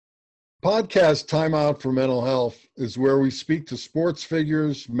Podcast Time Out for Mental Health is where we speak to sports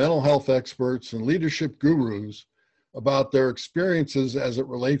figures, mental health experts, and leadership gurus about their experiences as it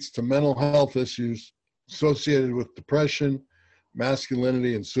relates to mental health issues associated with depression,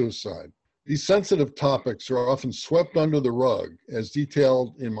 masculinity, and suicide. These sensitive topics are often swept under the rug, as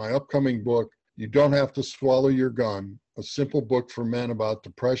detailed in my upcoming book, You Don't Have to Swallow Your Gun, a simple book for men about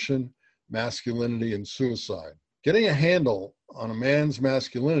depression, masculinity, and suicide. Getting a handle on a man's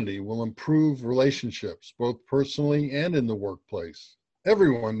masculinity will improve relationships, both personally and in the workplace.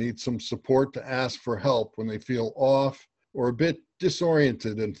 Everyone needs some support to ask for help when they feel off or a bit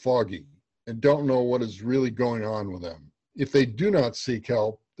disoriented and foggy and don't know what is really going on with them. If they do not seek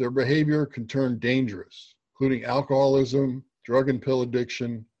help, their behavior can turn dangerous, including alcoholism, drug and pill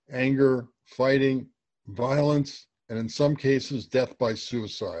addiction, anger, fighting, violence, and in some cases, death by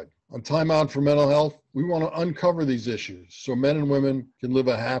suicide. On Time Out for Mental Health, we want to uncover these issues so men and women can live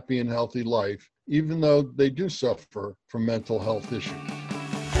a happy and healthy life, even though they do suffer from mental health issues.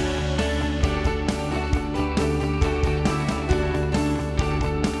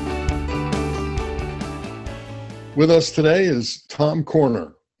 With us today is Tom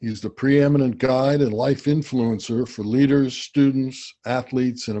Corner. He's the preeminent guide and life influencer for leaders, students,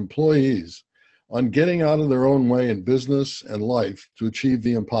 athletes, and employees on getting out of their own way in business and life to achieve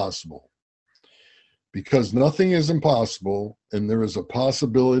the impossible. Because nothing is impossible, and there is a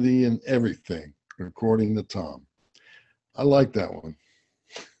possibility in everything, according to Tom. I like that one.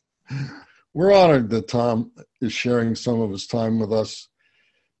 We're honored that Tom is sharing some of his time with us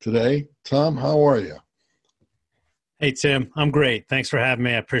today. Tom, how are you? Hey, Tim. I'm great. Thanks for having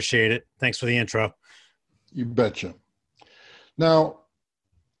me. I appreciate it. Thanks for the intro. You betcha. Now,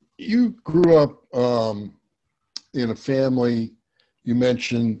 you grew up in a family. You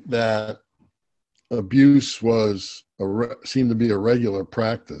mentioned that abuse seemed to be a regular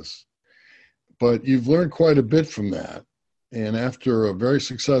practice, but you've learned quite a bit from that. And after a very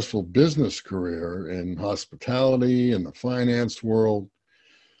successful business career in hospitality and the finance world,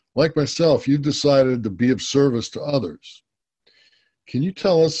 like myself, you decided to be of service to others. Can you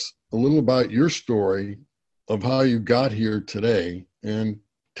tell us a little about your story of how you got here today? And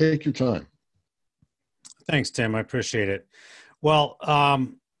take your time. Thanks, Tim. I appreciate it. Well,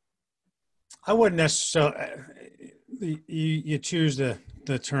 I wouldn't necessarily, you choose the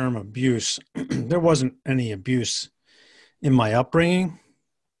term abuse. There wasn't any abuse in my upbringing.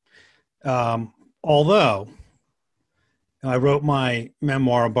 Although I wrote my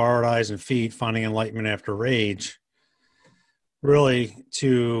memoir, Borrowed Eyes and Feet, Finding Enlightenment After Rage, really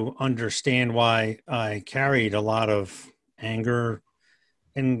to understand why I carried a lot of anger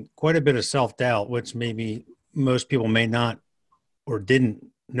and quite a bit of self-doubt, which maybe most people may not or didn't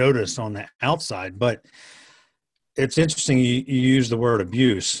notice on the outside. But it's interesting you use the word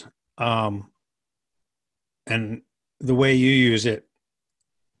abuse. And the way you use it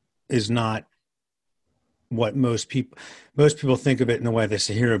is not what most people think of it in the way they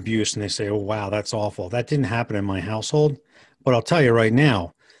say, hear abuse and they say, oh, wow, that's awful. That didn't happen in my household. But I'll tell you right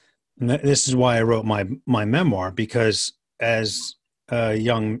now, and this is why I wrote my memoir, because as a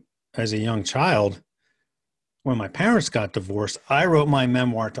young child, when my parents got divorced, I wrote my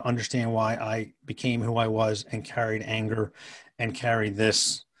memoir to understand why I became who I was and carried anger and carried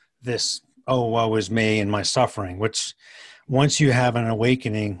this, oh, woe is me and my suffering, which once you have an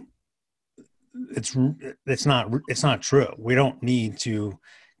awakening, it's not true. We don't need to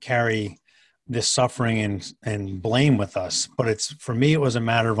carry this suffering and blame with us. But for me, it was a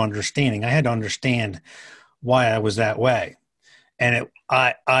matter of understanding. I had to understand why I was that way. And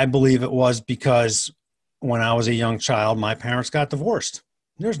I believe it was because when I was a young child, my parents got divorced.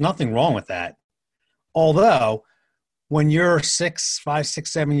 There's nothing wrong with that. Although when you're 5,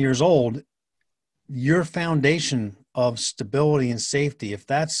 6, 7 years old, your foundation of stability and safety, if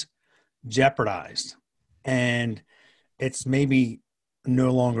that's jeopardized and it's maybe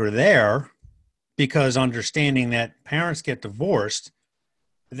no longer there, because understanding that parents get divorced,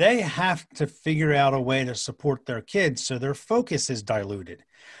 they have to figure out a way to support their kids, so their focus is diluted.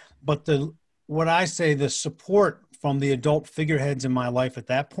 But the support from the adult figureheads in my life at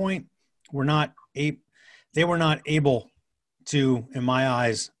that point they were not able to, in my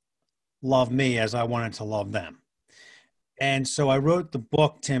eyes, love me as I wanted to love them. And so I wrote the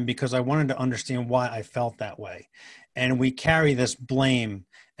book, Tim, because I wanted to understand why I felt that way. And we carry this blame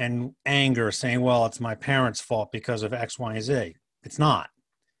and anger saying, well, it's my parents' fault because of X, Y, and Z. It's not.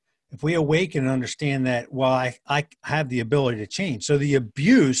 If we awaken and understand that, well, I have the ability to change. So the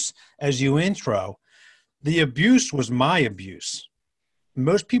abuse, as you intro, the abuse was my abuse.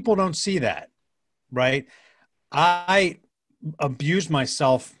 Most people don't see that, right? I abused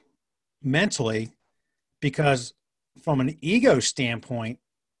myself mentally, because from an ego standpoint,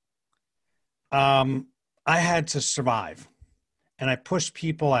 I had to survive, and I pushed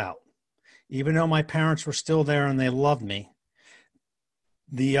people out. Even though my parents were still there and they loved me,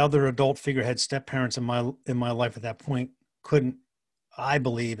 the other adult figurehead step parents in my life at that point couldn't, I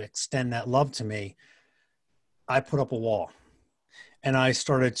believe, extend that love to me. I put up a wall, and I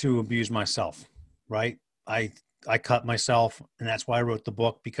started to abuse myself. Right? I I cut myself, and that's why I wrote the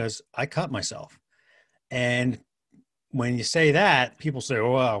book, because I cut myself. And when you say that, people say,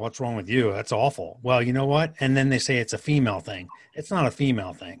 "Oh, wow, what's wrong with you? That's awful." Well, you know what? And then they say it's a female thing. It's not a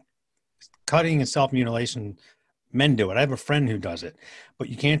female thing. Cutting and self mutilation, men do it. I have a friend who does it, but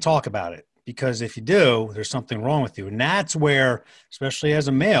you can't talk about it, because if you do, there's something wrong with you. And that's where, especially as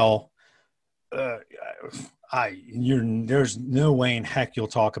a male, uh, there's no way in heck you'll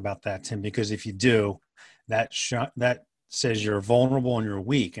talk about that, Tim, because if you do, that says you're vulnerable and you're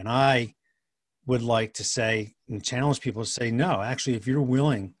weak. And I would like to say and challenge people to say, no, actually, if you're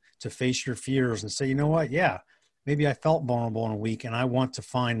willing to face your fears and say, you know what? Yeah, maybe I felt vulnerable and weak, and I want to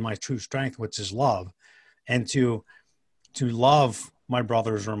find my true strength, which is love, and to love my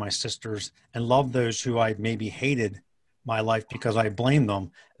brothers or my sisters and love those who I maybe hated my life because I blamed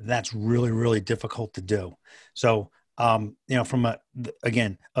them. That's really, really difficult to do. So, from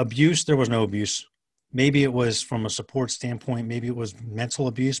again, abuse, there was no abuse. Maybe it was from a support standpoint, maybe it was mental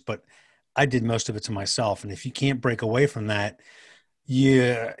abuse, but I did most of it to myself. And if you can't break away from that,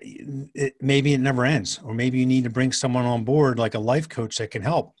 maybe it never ends, or maybe you need to bring someone on board, like a life coach that can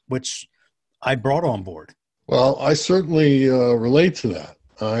help, which I brought on board. Well, I certainly relate to that.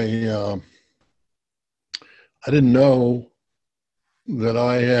 I didn't know that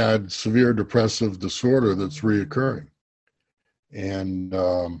I had severe depressive disorder that's reoccurring, and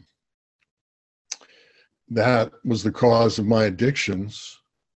that was the cause of my addictions.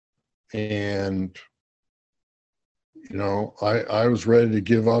 And I was ready to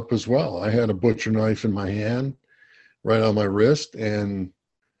give up as well. I had a butcher knife in my hand, right on my wrist, and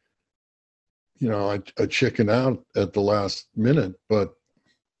I chickened out at the last minute, but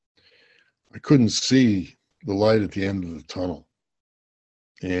I couldn't see the light at the end of the tunnel.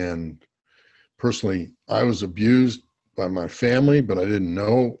 And personally, I was abused by my family, but I didn't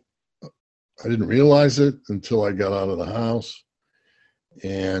realize it until I got out of the house.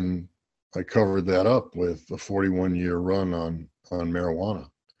 And I covered that up with a 41-year run on marijuana.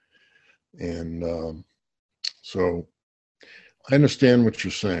 And so I understand what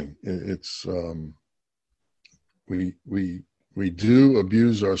you're saying. It's we do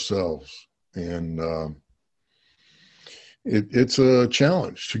abuse ourselves, and it's a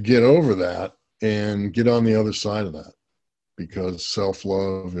challenge to get over that and get on the other side of that, because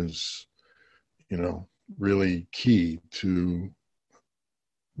self-love is, really key to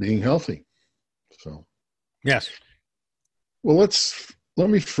being healthy. So, Yes. well, let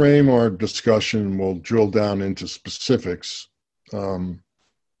me frame our discussion. We'll drill down into specifics.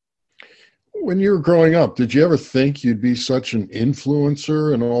 When you were growing up, did you ever think you'd be such an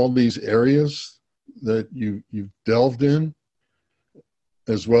influencer in all these areas that you've delved in,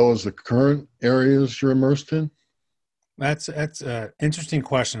 as well as the current areas you're immersed in? That's an interesting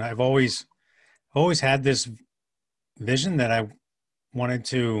question. I've always had this vision that I wanted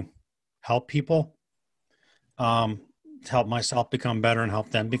to help people, to help myself become better and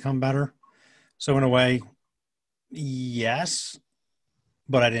help them become better. So in a way, yes,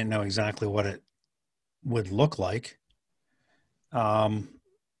 but I didn't know exactly what it would look like. And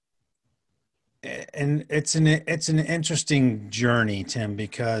it's an interesting journey, Tim,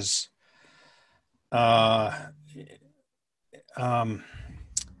 because uh, um,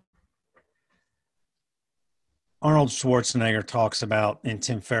 Arnold Schwarzenegger talks about in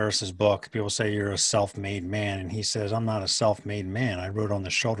Tim Ferriss's book, people say you're a self-made man. And he says, I'm not a self-made man. I rode on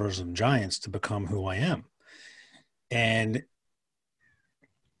the shoulders of giants to become who I am. And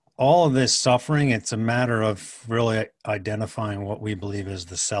all of this suffering, it's a matter of really identifying what we believe is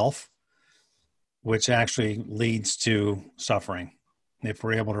the self, which actually leads to suffering. If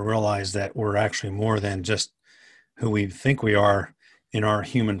we're able to realize that we're actually more than just who we think we are in our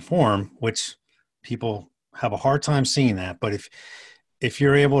human form, which people have a hard time seeing that. But if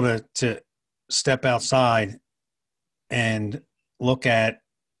you're able to step outside and look at,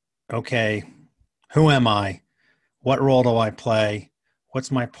 okay, who am I? What role do I play?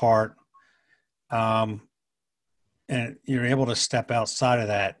 What's my part? And you're able to step outside of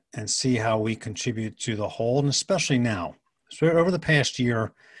that and see how we contribute to the whole, and especially now. So over the past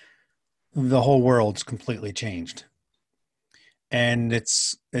year, the whole world's completely changed, and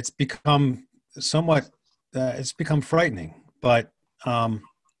it's become somewhat it's become frightening. But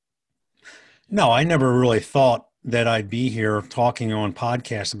No, I never really thought that I'd be here talking on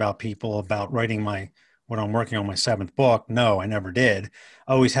podcasts about people about writing when I'm working on my seventh book. No, I never did.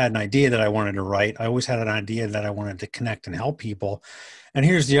 I always had an idea that I wanted to write. I always had an idea that I wanted to connect and help people. And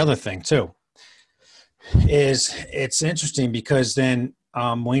here's the other thing too, is it's interesting because then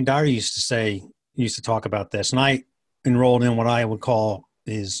Wayne Dyer used to talk about this, and I enrolled in what I would call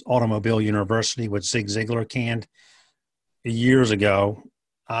is Automobile University, which Zig Ziglar canned years ago.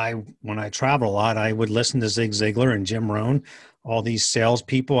 When I travel a lot, I would listen to Zig Ziglar and Jim Rohn, all these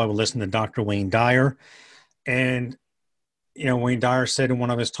salespeople. I would listen to Dr. Wayne Dyer, and Wayne Dyer said in one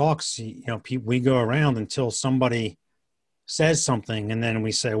of his talks, we go around until somebody says something, and then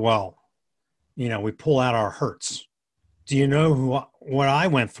we say, well, we pull out our hurts. Do you know what I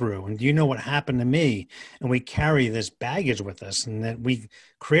went through? And do you know what happened to me? And we carry this baggage with us, and then we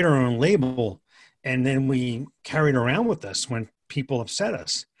create our own label, and then we carry it around with us when people upset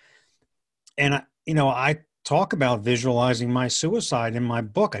us. And I talk about visualizing my suicide in my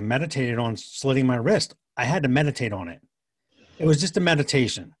book. I meditated on slitting my wrist. I had to meditate on it. It was just a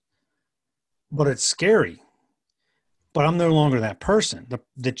meditation, but it's scary. But I'm no longer that person.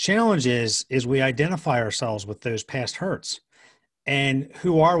 The challenge is we identify ourselves with those past hurts, and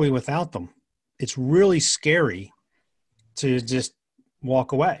who are we without them? It's really scary to just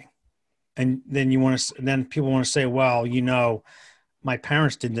walk away. And then then people want to say, well, my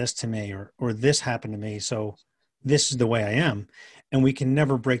parents did this to me, or this happened to me, so this is the way I am. And we can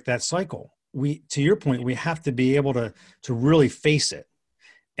never break that cycle. To your point, we have to be able to really face it.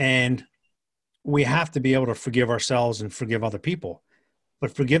 And we have to be able to forgive ourselves and forgive other people.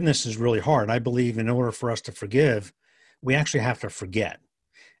 But forgiveness is really hard. I believe in order for us to forgive, we actually have to forget.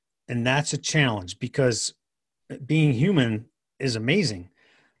 And that's a challenge, because being human is amazing.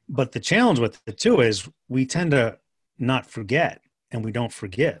 But the challenge with it too is we tend to not forget, and we don't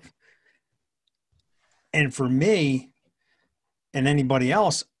forgive. And for me and anybody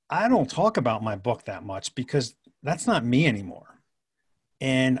else, I don't talk about my book that much because that's not me anymore.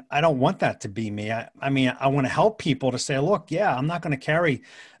 And I don't want that to be me. I want to help people to say, look, yeah, I'm not going to carry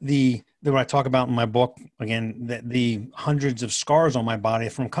what I talk about in my book, again, the hundreds of scars on my body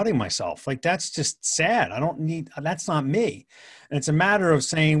from cutting myself. Like, that's just sad. That's not me. And it's a matter of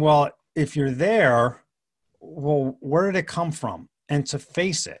saying, well, if you're there, well, where did it come from? And to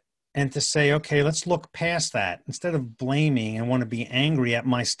face it and to say, okay, let's look past that instead of blaming and want to be angry at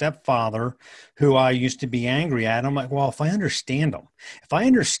my stepfather, who I used to be angry at. I'm like, well, if I understand them, if I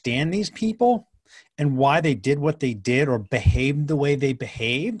understand these people and why they did what they did or behaved the way they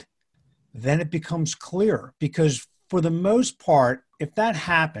behaved, then it becomes clear. Because for the most part, if that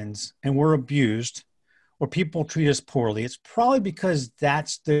happens and we're abused or people treat us poorly, it's probably because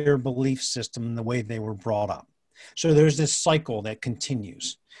that's their belief system and the way they were brought up. So there's this cycle that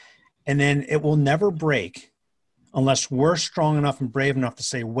continues. And then it will never break unless we're strong enough and brave enough to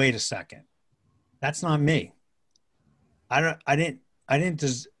say, wait a second, that's not me. I didn't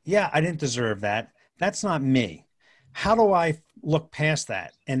deserve that. That's not me. How do I look past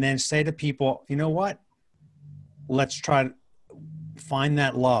that? And then say to people, you know what? Let's try to find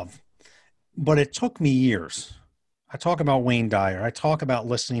that love. But it took me years. I talk about Wayne Dyer. I talk about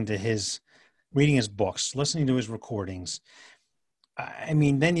reading his books, listening to his recordings. I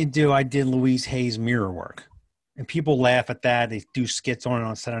did Louise Hay's Mirror Work, and people laugh at that. They do skits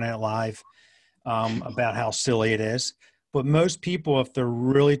on Saturday Night Live about how silly it is. But most people, if they're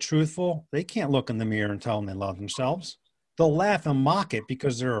really truthful, they can't look in the mirror and tell them they love themselves. They'll laugh and mock it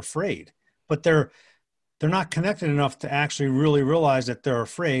because they're afraid, but they're not connected enough to actually really realize that they're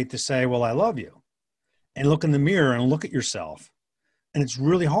afraid to say, well, I love you, and look in the mirror and look at yourself. And it's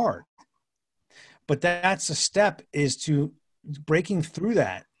really hard. But that's a step, is to breaking through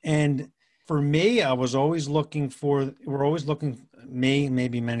that. And for me, we're always looking,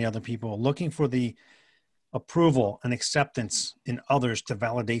 maybe many other people, looking for the approval and acceptance in others to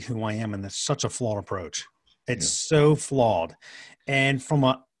validate who I am. And that's such a flawed approach. It's so flawed. And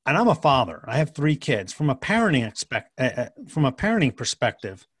I'm a father. I have 3 kids. From a parenting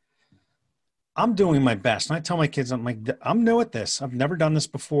perspective, I'm doing my best. And I tell my kids, I'm like, I'm new at this. I've never done this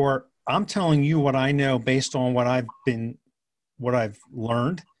before. I'm telling you what I know based on what I've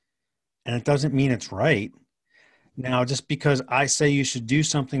learned. And it doesn't mean it's right. Now, just because I say you should do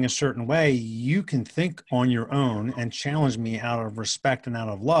something a certain way, you can think on your own and challenge me out of respect and out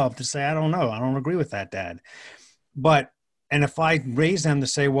of love to say, I don't know. I don't agree with that, Dad. And if I raise them to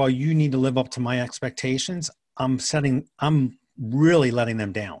say, well, you need to live up to my expectations, I'm really letting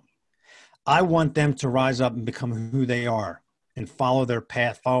them down. I want them to rise up and become who they are and follow their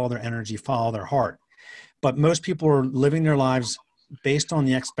path, follow their energy, follow their heart. But most people are living their lives based on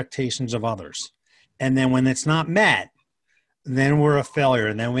the expectations of others. And then when it's not met, then we're a failure.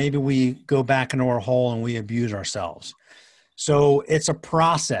 And then maybe we go back into our hole and we abuse ourselves. So it's a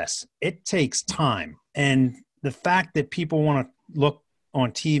process. It takes time. And the fact that people want to look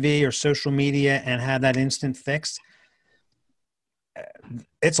on TV or social media and have that instant fix,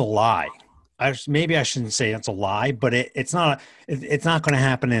 it's a lie. Maybe I shouldn't say it's a lie, but it's not going to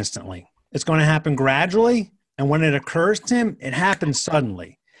happen instantly. It's going to happen gradually. And when it occurs to him, it happens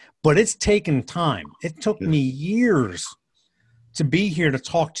suddenly, but it's taken time. It took me years to be here to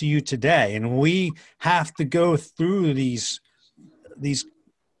talk to you today. And we have to go through these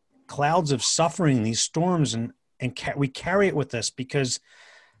clouds of suffering, these storms, and we carry it with us because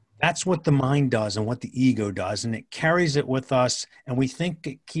that's what the mind does and what the ego does. And it carries it with us. And we think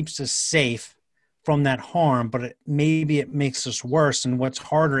it keeps us safe from that harm, but maybe it makes us worse. And what's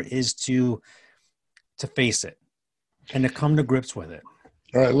harder is to face it and to come to grips with it.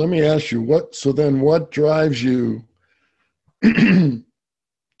 All right. Let me ask you what drives you to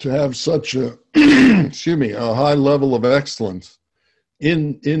have such a, a high level of excellence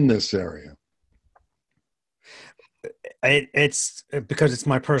in this area? It's because it's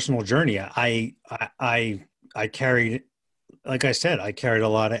my personal journey. I carried, like I said, I carried a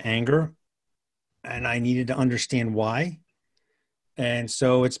lot of anger, and I needed to understand why. And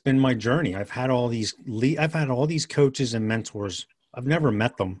so it's been my journey. I've had all these coaches and mentors. I've never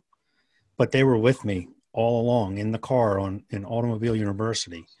met them, but they were with me all along in the car in Automobile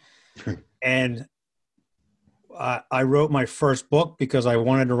University. And I wrote my first book because I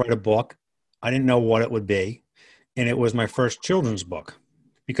wanted to write a book. I didn't know what it would be. And it was my first children's book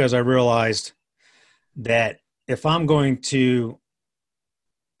because I realized that if I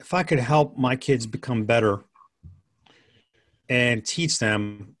could help my kids become better and teach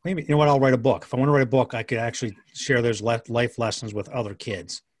them, maybe, you know what, I'll write a book. If I want to write a book, I could actually share those life lessons with other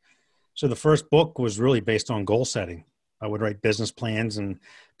kids. So the first book was really based on goal setting. I would write business plans, and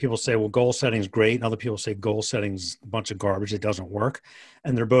people say, well, goal setting is great. And other people say goal setting is a bunch of garbage. It doesn't work.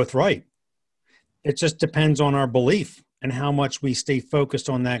 And they're both right. It just depends on our belief and how much we stay focused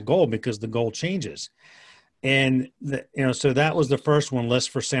on that goal, because the goal changes. And, so that was the first one, List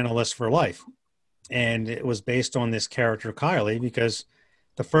for Santa, List for Life. And it was based on this character, Kylie, because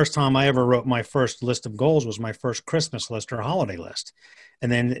the first time I ever wrote my first list of goals was my first Christmas list or holiday list.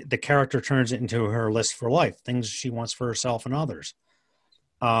 And then the character turns it into her list for life, things she wants for herself and others.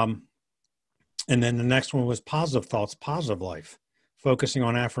 And then the next one was Positive Thoughts, Positive Life, focusing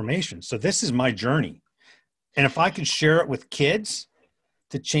on affirmations. So this is my journey. And if I could share it with kids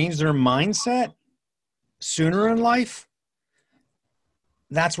to change their mindset sooner in life,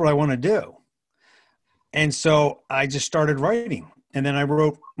 that's what I want to do. And so I just started writing. And then I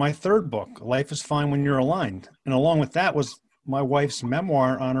wrote my third book, Life is Fine When You're Aligned. And along with that was my wife's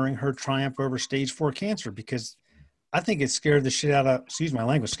memoir honoring her triumph over stage 4 cancer, because I think it scared the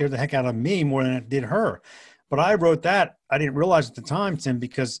scared the heck out of me more than it did her. But I wrote that. I didn't realize at the time, Tim,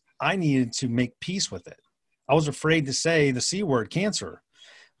 because I needed to make peace with it. I was afraid to say the C word, cancer,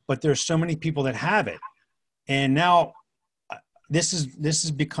 but there's so many people that have it. And now this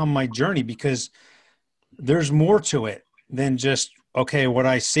has become my journey, because there's more to it than just, okay, what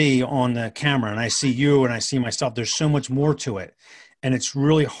I see on the camera, and I see you and I see myself. There's so much more to it. And it's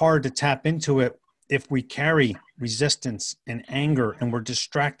really hard to tap into it if we carry resistance and anger and we're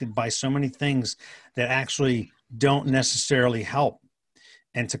distracted by so many things that actually don't necessarily help,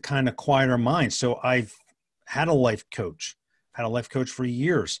 and to kind of quiet our minds. So I've had a life coach, for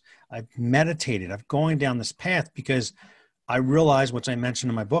years. I've meditated. I've going down this path because I realized, which I mentioned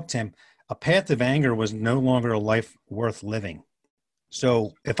in my book, Tim, a path of anger was no longer a life worth living.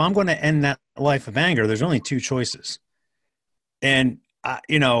 So if I'm going to end that life of anger, there's only two choices. And,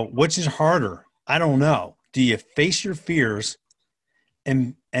 which is harder? I don't know. Do you face your fears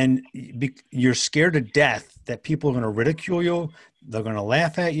and you're scared to death that people are going to ridicule you, they're going to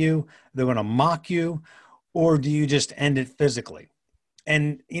laugh at you, they're going to mock you, or do you just end it physically?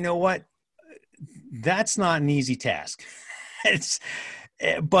 And you know what? That's not an easy task. So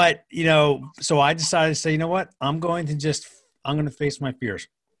I decided to say, you know what? I'm going to face my fears.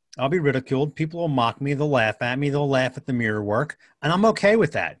 I'll be ridiculed. People will mock me. They'll laugh at me. They'll laugh at the mirror work. And I'm okay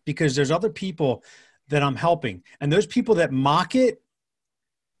with that, because there's other people that I'm helping. And those people that mock it,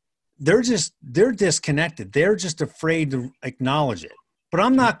 they're disconnected. They're just afraid to acknowledge it. But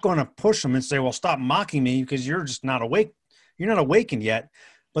I'm not going to push them and say, well, stop mocking me because you're just not awake. You're not awakened yet,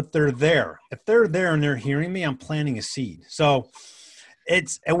 but they're there. If they're there and they're hearing me, I'm planting a seed. So and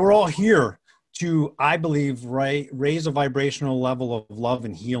we're all here to, I believe, raise a vibrational level of love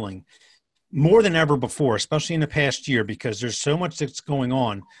and healing. more than ever before, especially in the past year, because there's so much that's going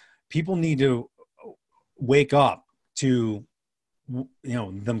on. People need to wake up to,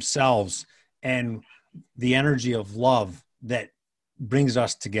 themselves and the energy of love that brings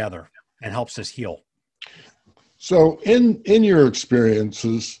us together and helps us heal. So in your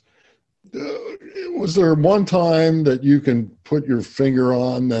experiences, was there one time that you can put your finger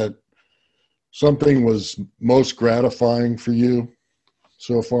on that something was most gratifying for you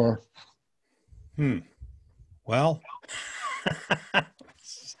so far? Well,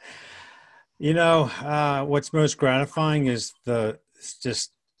 what's most gratifying is it's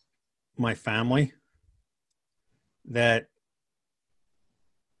just my family that,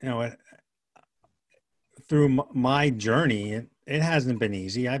 through my journey, it hasn't been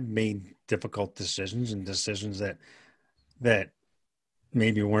easy. I've made difficult decisions and decisions that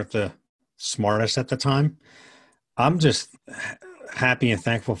maybe weren't the smartest at the time. I'm just happy and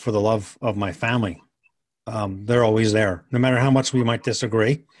thankful for the love of my family. They're always there, no matter how much we might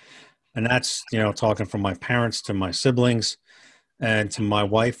disagree. And that's, talking from my parents to my siblings and to my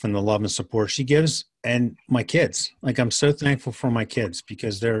wife and the love and support she gives, and my kids. Like, I'm so thankful for my kids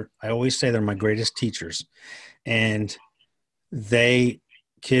because I always say they're my greatest teachers. And we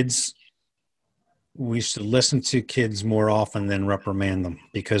should listen to kids more often than reprimand them,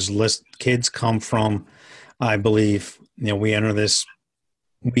 because kids come from, I believe,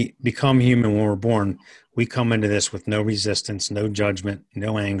 we become human when we're born. We come into this with no resistance, no judgment,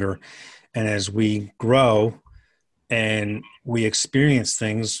 no anger. And as we grow and we experience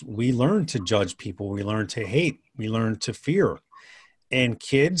things, we learn to judge people. We learn to hate. We learn to fear. And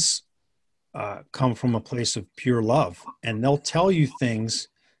kids come from a place of pure love, and they'll tell you things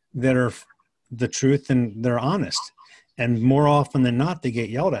that are the truth, and they're honest. And more often than not, they get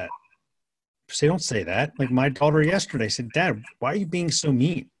yelled at. So don't say that. Like my daughter yesterday said, "Dad, why are you being so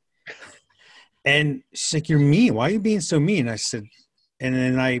mean?" And she's like, "You're mean. Why are you being so mean?" I said,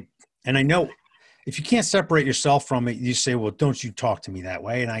 and I know if you can't separate yourself from it, you say, "Well, don't you talk to me that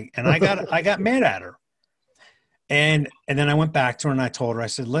way." And I got mad at her. And then I went back to her and I told her, I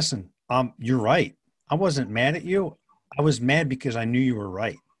said, "Listen, you're right. I wasn't mad at you. I was mad because I knew you were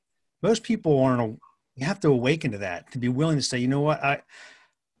right." Most people you have to awaken to that, to be willing to say, "You know what?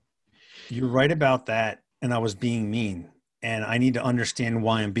 You're right about that. And I was being mean, and I need to understand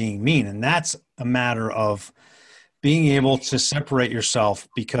why I'm being mean." And that's a matter of being able to separate yourself,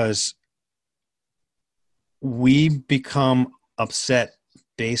 because we become upset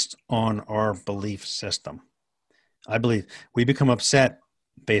based on our belief system. I believe we become upset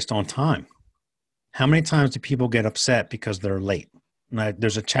based on time. How many times do people get upset because they're late? And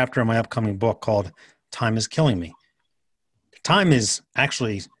there's a chapter in my upcoming book called "Time is Killing Me." Time is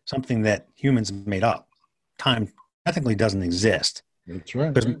actually something that humans made up. Time technically doesn't exist. That's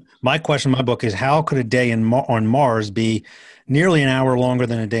right. Because my question in my book is, how could a day on Mars be nearly an hour longer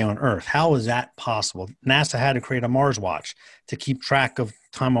than a day on Earth? How is that possible? NASA had to create a Mars watch to keep track of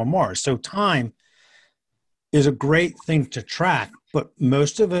time on Mars. So time is a great thing to track, but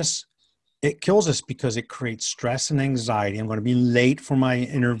most of us, it kills us because it creates stress and anxiety. I'm going to be late for my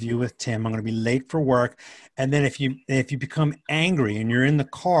interview with Tim. I'm going to be late for work. And then if you become angry and you're in the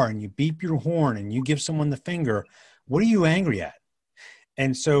car and you beep your horn and you give someone the finger, what are you angry at?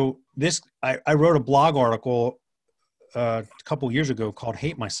 And so I wrote a blog article a couple of years ago called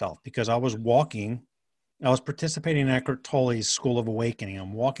 "Hate Myself," because I was participating in Eckhart Tolle's School of Awakening.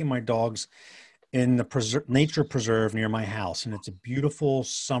 I'm walking my dogs in the nature preserve near my house, and it's a beautiful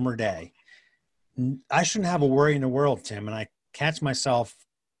summer day. I shouldn't have a worry in the world, Tim. And I catch myself,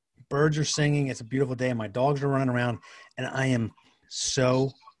 birds are singing, it's a beautiful day, and my dogs are running around, and I am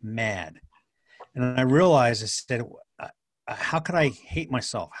so mad. And I realized, I said, how could I hate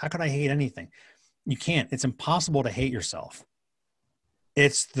myself? How could I hate anything? You can't. It's impossible to hate yourself.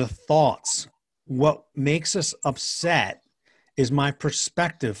 It's the thoughts. What makes us upset is my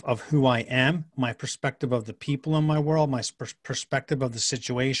perspective of who I am, my perspective of the people in my world, my perspective of the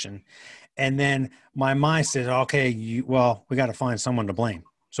situation. And then my mind says, okay, we got to find someone to blame.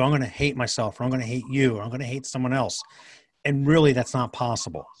 So I'm going to hate myself, or I'm going to hate you, or I'm going to hate someone else. And really, that's not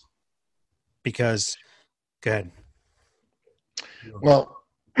possible. Because, go ahead. Well,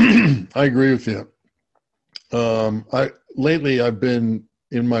 I agree with you. Lately I've been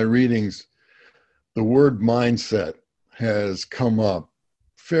in my readings, the word mindset has come up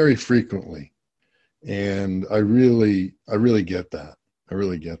very frequently. And I really get that. I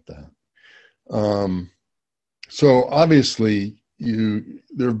really get that. So obviously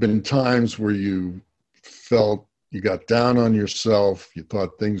there have been times where you felt you got down on yourself. You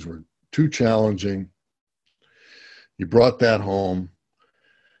thought things were too challenging. You brought that home.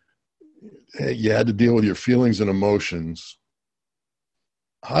 you had to deal with your feelings and emotions.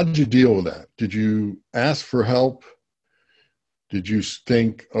 How did you deal with that? Did you ask for help? Did you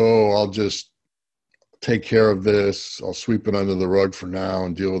think, oh, I'll just take care of this. I'll sweep it under the rug for now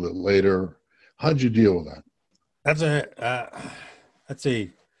and deal with it later. How did you deal with that? That's a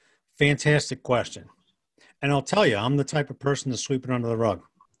fantastic question. And I'll tell you, I'm the type of person to sweep it under the rug.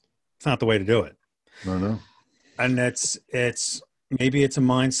 It's not the way to do it. I know. And it's maybe it's a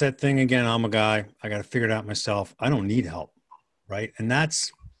mindset thing. Again, I'm a guy. I got to figure it out myself. I don't need help. Right. And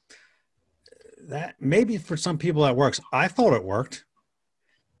that maybe for some people that works. I thought it worked,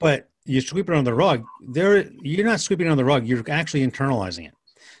 but you sweep it under the rug. You're not sweeping it under the rug. You're actually internalizing it.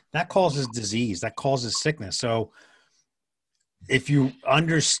 That causes disease. That causes sickness. So if you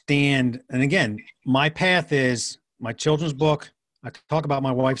understand, and again, my path is my children's book. I talk about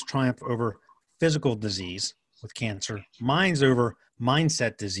my wife's triumph over physical disease with cancer. Mine's over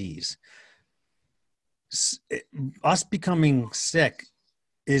mindset disease. Us becoming sick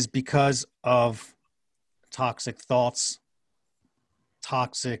is because of toxic thoughts,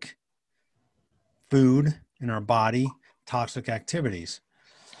 toxic food in our body, toxic activities.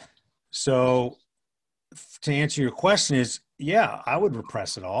 So to answer your question is, yeah, I would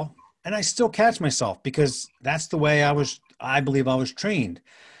repress it all. And I still catch myself because that's the way I believe I was trained.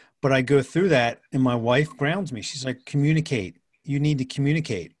 But I go through that and my wife grounds me. She's like, communicate. You need to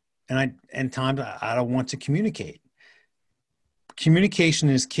communicate. And times I don't want to communicate. Communication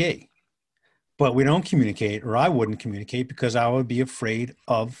is key. But we don't communicate, or I wouldn't communicate because I would be afraid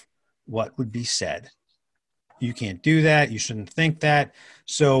of what would be said. You can't do that. You shouldn't think that.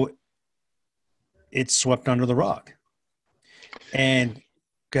 So it's swept under the rug. And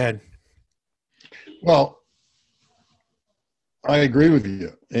go ahead. Well, I agree with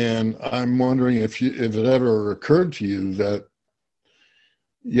you. And I'm wondering if it ever occurred to you that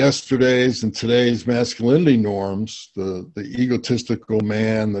yesterday's and today's masculinity norms, the egotistical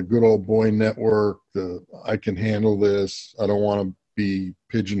man, the good old boy network, the I can handle this, I don't want to be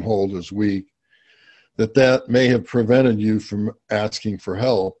pigeonholed as weak, that may have prevented you from asking for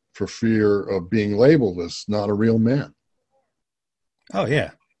help for fear of being labeled as not a real man. Oh,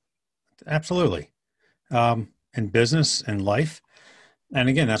 yeah, absolutely. In business and life. And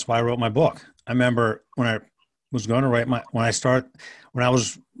again, that's why I wrote my book. I remember when I was going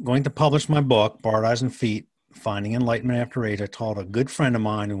to publish my book, Barred Eyes and Feet, Finding Enlightenment After Age, I told a good friend of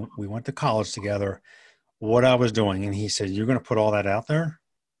mine who we went to college together what I was doing. And he said, you're going to put all that out there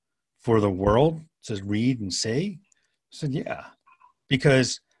for the world to read and see? I said, yeah,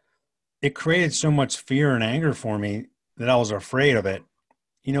 because it created so much fear and anger for me that I was afraid of it.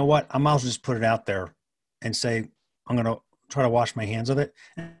 You know what? I might as well just put it out there and say, I'm going to try to wash my hands of it.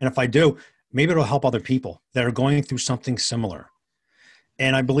 And if I do, maybe it'll help other people that are going through something similar.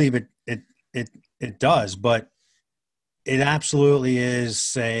 And I believe it does, but it absolutely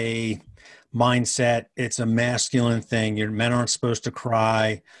is a mindset. It's a masculine thing. Your men aren't supposed to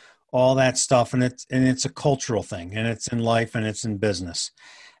cry, all that stuff. And it's a cultural thing, and it's in life and it's in business.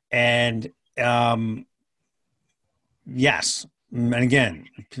 And, yes. And again,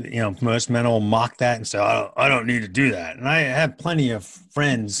 most men will mock that and say, I don't need to do that. And I have plenty of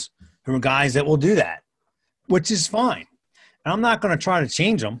friends who are guys that will do that, which is fine. And I'm not going to try to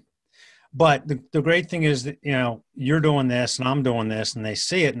change them. But the great thing is that, you're doing this and I'm doing this, and they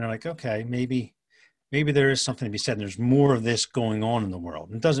see it and they're like, okay, maybe there is something to be said. There's more of this going on in the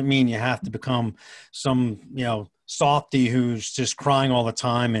world. It doesn't mean you have to become some, softy who's just crying all the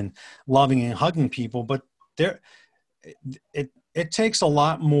time and loving and hugging people. But it takes a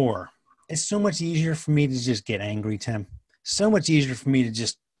lot more. It's so much easier for me to just get angry, Tim. So much easier for me to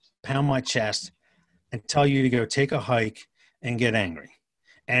just pound my chest and tell you to go take a hike and get angry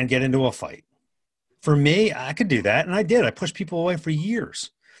and get into a fight. For me, I could do that, and I did. I pushed people away for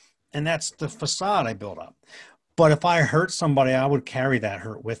years, and that's the facade I built up. But if I hurt somebody, I would carry that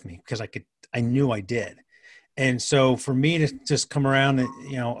hurt with me because I knew I did. And so for me to just come around and,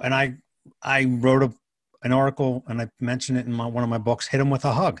 and I wrote an article, and I mentioned it in one of my books, Hit 'Em with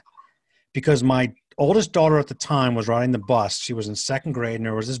a Hug, because my oldest daughter at the time was riding the bus. She was in second grade, and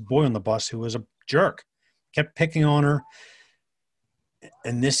there was this boy on the bus who was a jerk, kept picking on her.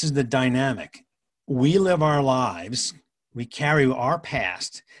 And this is the dynamic. We live our lives, we carry our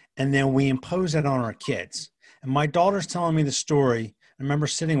past, and then we impose that on our kids. And my daughter's telling me the story. I remember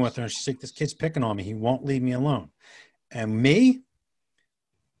sitting with her, and she's like, this kid's picking on me. He won't leave me alone. And me,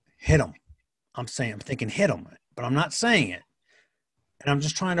 hit him. I'm thinking hit him, but I'm not saying it. And I'm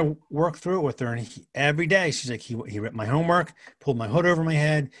just trying to work through it with her. And every day she's like, he ripped my homework, pulled my hood over my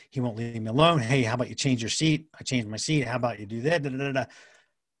head. He won't leave me alone. Hey, how about you change your seat? I changed my seat. How about you do that? Da, da, da, da.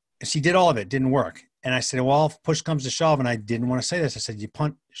 she did all of it. Didn't work. And I said, well, if push comes to shove, and I didn't want to say this, I said, you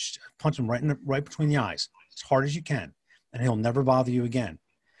punch him right between the eyes as hard as you can, and he'll never bother you again.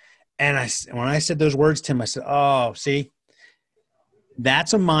 And when I said those words to him, I said, oh, see,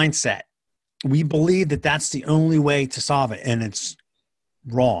 that's a mindset. We believe that that's the only way to solve it, and it's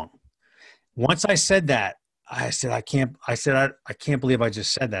wrong. Once I said that, I said, I can't believe I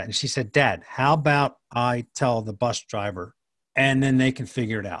just said that. And she said, Dad, how about I tell the bus driver and then they can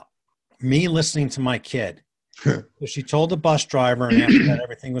figure it out? Me listening to my kid. So she told the bus driver, and after that,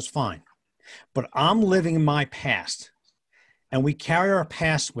 everything was fine. But I'm living in my past, and we carry our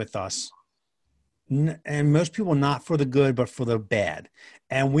past with us. And most people, not for the good, but for the bad.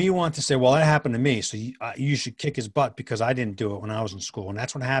 And we want to say, well, that happened to me, so you should kick his butt because I didn't do it when I was in school. And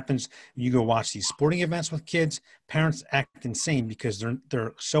that's what happens. You go watch these sporting events with kids. Parents act insane because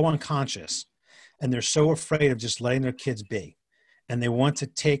they're so unconscious, and they're so afraid of just letting their kids be. And they want to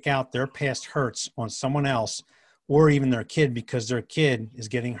take out their past hurts on someone else or even their kid because their kid is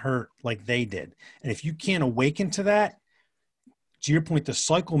getting hurt like they did. And if you can't awaken to that, to your point, the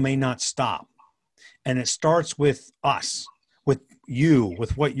cycle may not stop. And it starts with us, with you,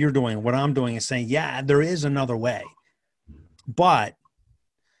 with what you're doing, what I'm doing, and saying, yeah, there is another way. But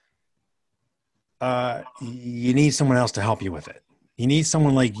you need someone else to help you with it. You need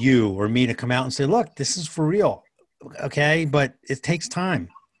someone like you or me to come out and say, look, this is for real. Okay. But it takes time.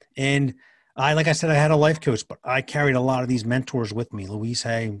 And like I said, I had a life coach, but I carried a lot of these mentors with me, Louise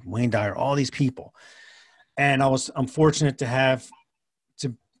Hay, Wayne Dyer, all these people. And I'm fortunate to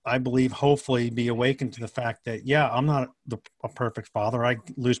I believe, hopefully be awakened to the fact that, yeah, I'm not a perfect father. I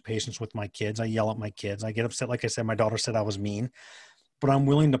lose patience with my kids. I yell at my kids. I get upset. Like I said, my daughter said I was mean, but I'm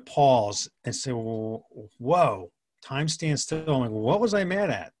willing to pause and say, well, whoa, time stands still. I'm like, well, what was I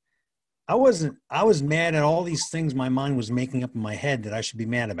mad at? I was mad at all these things my mind was making up in my head that I should be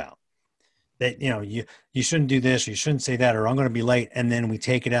mad about. That, you shouldn't do this, or you shouldn't say that, or I'm going to be late. And then we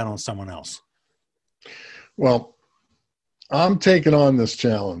take it out on someone else. Well, I'm taking on this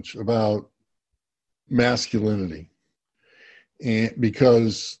challenge about masculinity, and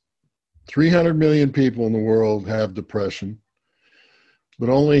because 300 million people in the world have depression, but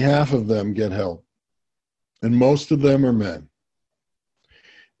only half of them get help, and most of them are men.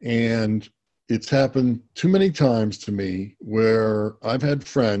 And it's happened too many times to me where I've had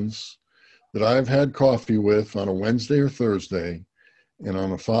friends that I've had coffee with on a Wednesday or Thursday, and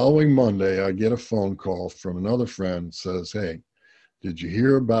on the following Monday, I get a phone call from another friend that says, hey, did you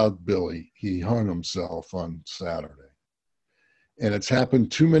hear about Billy? He hung himself on Saturday. And it's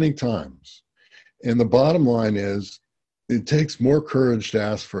happened too many times. And the bottom line is, it takes more courage to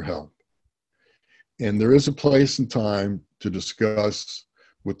ask for help. And there is a place and time to discuss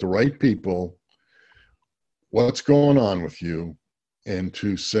with the right people what's going on with you, and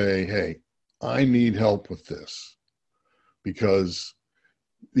to say, hey, I need help with this, because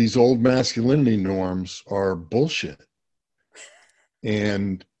these old masculinity norms are bullshit.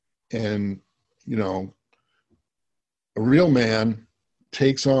 And a real man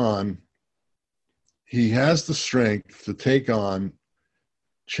he has the strength to take on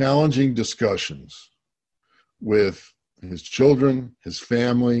challenging discussions with his children, his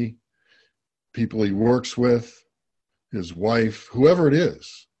family, people he works with, his wife, whoever it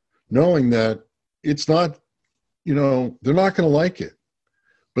is, knowing that it's not, they're not going to like it,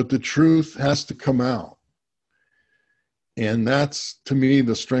 but the truth has to come out. And that's, to me,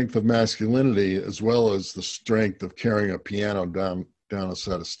 the strength of masculinity, as well as the strength of carrying a piano down a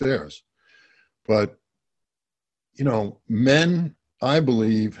set of stairs. But, men, I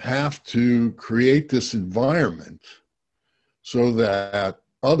believe, have to create this environment so that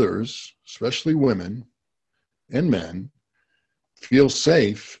others, especially women and men, feel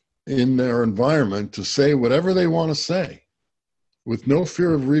safe in their environment to say whatever they want to say with no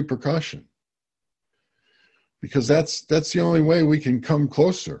fear of repercussion. Because that's the only way we can come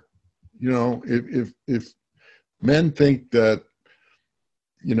closer. If men think that,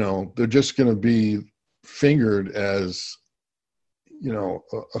 they're just going to be fingered as,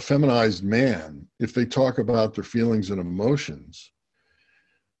 a feminized man, if they talk about their feelings and emotions,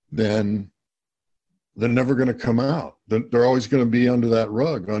 then they're never going to come out. They're always going to be under that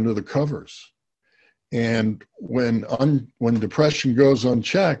rug, under the covers. And when depression goes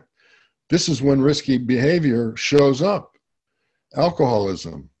unchecked, this is when risky behavior shows up.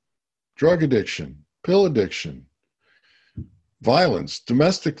 Alcoholism, drug addiction, pill addiction, violence,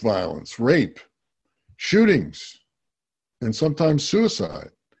 domestic violence, rape, shootings, and sometimes suicide.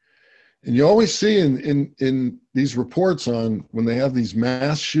 And you always see in these reports on when they have these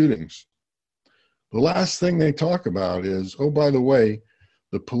mass shootings, the last thing they talk about is, oh, by the way,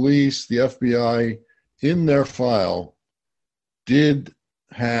 the police, the FBI, in their file did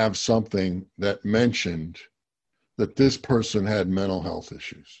have something that mentioned that this person had mental health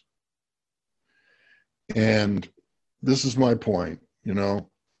issues. And this is my point, you know,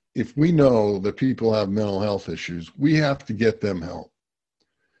 if we know that people have mental health issues, we have to get them help.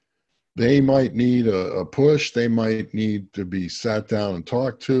 They might need a push, they might need to be sat down and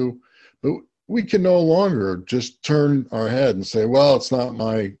talked to, but we can no longer just turn our head and say, well, it's not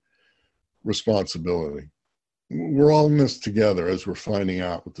my responsibility. We're all in this together as we're finding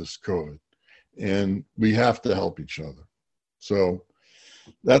out with this COVID, and we have to help each other. So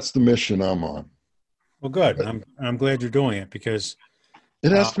that's the mission I'm on. Well, good. I'm glad you're doing it, because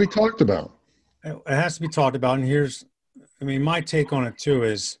it has to be talked about. It has to be talked about. And here's, I mean, my take on it too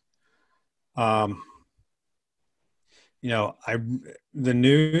is, you know, the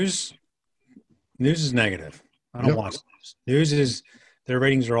news is negative. I don't watch news. News is, their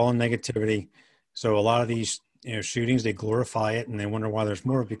ratings are all in negativity. So a lot of these, you know, shootings, they glorify it, and they wonder why there's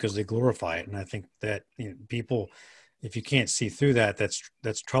more, because they glorify it. And I think that, you know, people, if you can't see through that,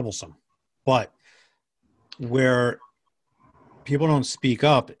 that's troublesome. But where people don't speak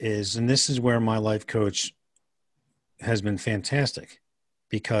up is, and this is where my life coach has been fantastic,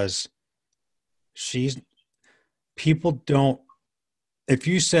 because people don't, if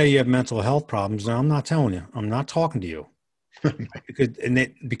you say you have mental health problems, then I'm not telling you, I'm not talking to you.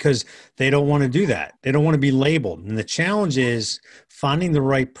 Because they don't want to do that. They don't want to be labeled. And the challenge is finding the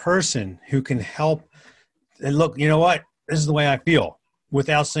right person who can help. And look, you know what? This is the way I feel,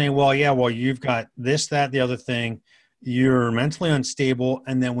 without saying, well, yeah, well, you've got this, that, the other thing. You're mentally unstable,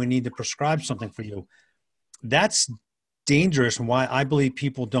 and then we need to prescribe something for you. That's dangerous, and why I believe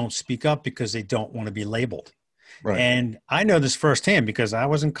people don't speak up, because they don't want to be labeled. Right. And I know this firsthand, because I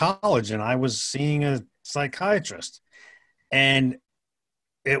was in college and I was seeing a psychiatrist, and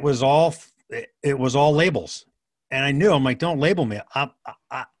it was all labels. And I knew, I'm like, don't label me.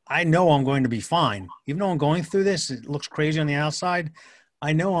 I know I'm going to be fine. Even though I'm going through this, it looks crazy on the outside.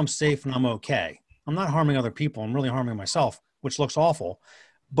 I know I'm safe and I'm okay. I'm not harming other people. I'm really harming myself, which looks awful,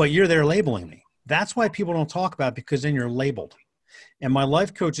 but you're there labeling me. That's why people don't talk about it, because then you're labeled. And my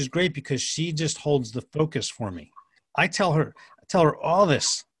life coach is great, because she just holds the focus for me. I tell her all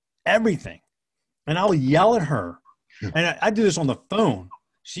this, everything, and I'll yell at her. And I do this on the phone.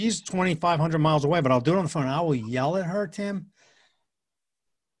 She's 2,500 miles away, but I'll do it on the phone. I will yell at her, Tim,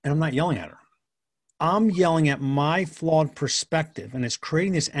 and I'm not yelling at her. I'm yelling at my flawed perspective, and it's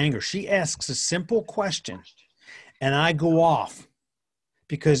creating this anger. She asks a simple question, and I go off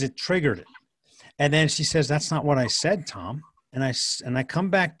because it triggered it. And then she says, that's not what I said, Tom. And I come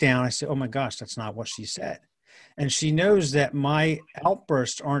back down. I say, oh my gosh, that's not what she said. And she knows that my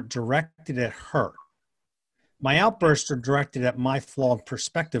outbursts aren't directed at her. My outbursts are directed at my flawed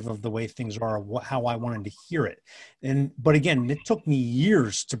perspective of the way things are, how I wanted to hear it. But again, it took me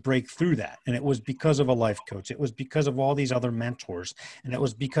years to break through that. And it was because of a life coach. It was because of all these other mentors. And it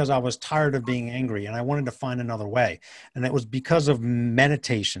was because I was tired of being angry and I wanted to find another way. And it was because of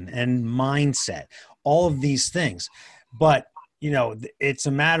meditation and mindset, all of these things. But, you know, it's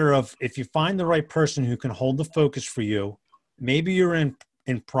a matter of, if you find the right person who can hold the focus for you, maybe you're in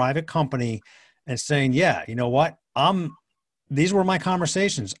private company and saying, yeah, you know what? These were my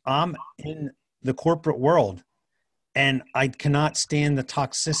conversations. I'm in the corporate world and I cannot stand the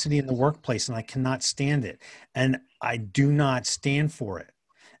toxicity in the workplace, and I cannot stand it. And I do not stand for it.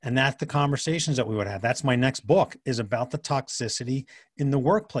 And that's the conversations that we would have. That's my next book, is about the toxicity in the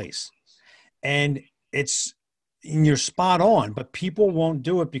workplace. And you're spot on, but people won't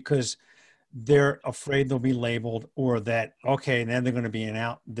do it because they're afraid they'll be labeled, or that, okay, then they're going to be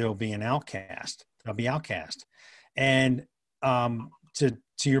they'll be an outcast. They'll be outcast. And to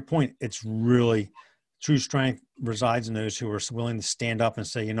your point, it's really, true strength resides in those who are willing to stand up and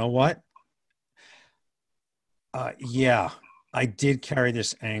say, you know what? Yeah, I did carry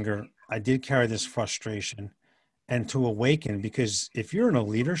this anger. I did carry this frustration, and to awaken, because if you're in a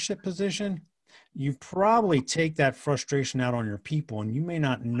leadership position, you probably take that frustration out on your people, and you may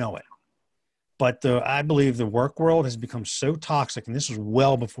not know it. But I believe the work world has become so toxic, and this was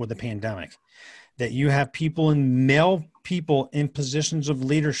well before the pandemic, that you have male people in positions of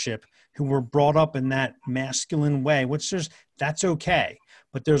leadership who were brought up in that masculine way, that's okay.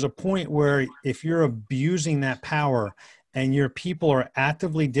 But there's a point where if you're abusing that power and your people are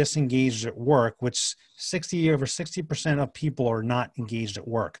actively disengaged at work, which over 60% of people are not engaged at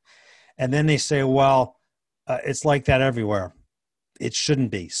work. And then they say, well, it's like that everywhere. It shouldn't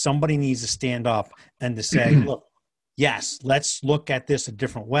be. Somebody needs to stand up and to say, look, yes, let's look at this a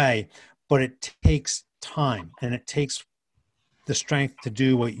different way, but it takes time, and it takes the strength to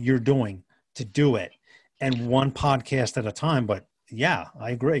do what you're doing, to do it, and one podcast at a time. But yeah,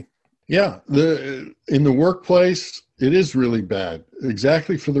 I agree. Yeah, in the workplace, it is really bad,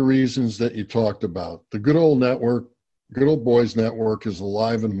 exactly for the reasons that you talked about. The good old network, good old boys network is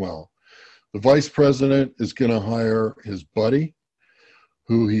alive and well. The vice president is going to hire his buddy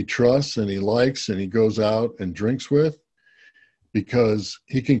who he trusts and he likes and he goes out and drinks with because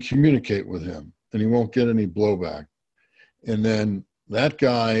he can communicate with him and he won't get any blowback. And then that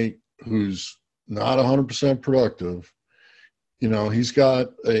guy who's not 100% productive, you know, he's got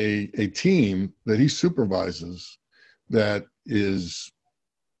a team that he supervises that is,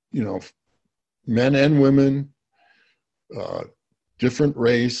 you know, men and women, different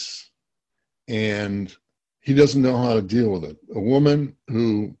race, and he doesn't know how to deal with it. A woman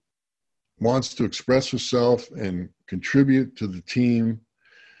who wants to express herself and contribute to the team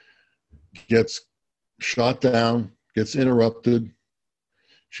gets shot down, gets interrupted.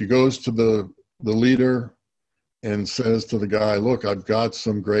 She goes to the leader and says to the guy, look, I've got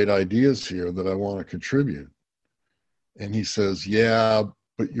some great ideas here that I want to contribute. And he says, yeah,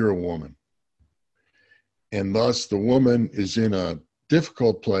 but you're a woman. And thus the woman is in a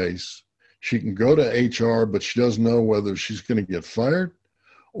difficult place. She can go to HR, but she doesn't know whether she's going to get fired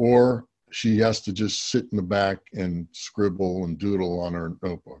or she has to just sit in the back and scribble and doodle on her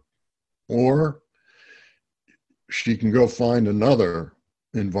notebook. Or she can go find another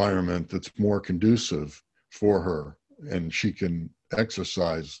environment that's more conducive for her and she can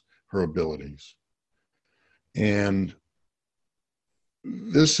exercise her abilities. And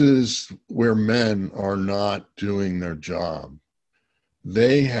this is where men are not doing their job.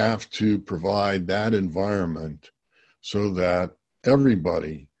 They have to provide that environment so that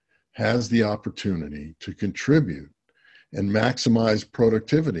everybody has the opportunity to contribute and maximize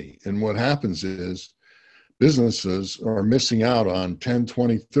productivity. And what happens is businesses are missing out on 10,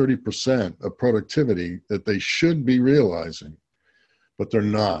 20, 30% of productivity that they should be realizing, but they're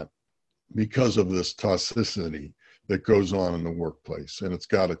not because of this toxicity that goes on in the workplace, and it's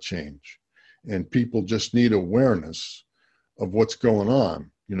got to change. And people just need awareness of what's going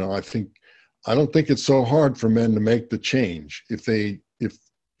on. You know, I don't think it's so hard for men to make the change if they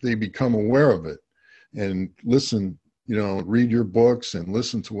become aware of it and listen, you know, read your books and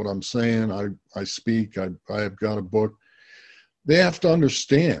listen to what I'm saying. I speak, I have got a book. They have to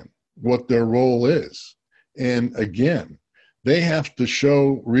understand what their role is. And again, they have to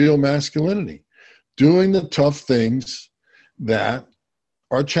show real masculinity, doing the tough things that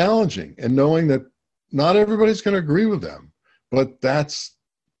are challenging and knowing that not everybody's going to agree with them, but that's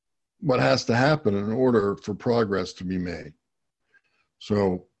what has to happen in order for progress to be made.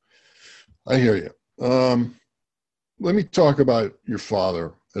 So I hear you. Let me talk about your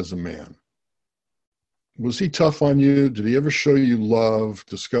father as a man. Was he tough on you? Did he ever show you love,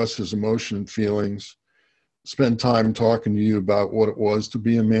 discuss his emotion and feelings, spend time talking to you about what it was to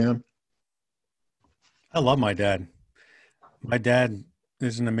be a man? I love my dad. My dad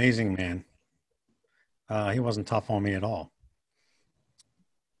is an amazing man. He wasn't tough on me at all.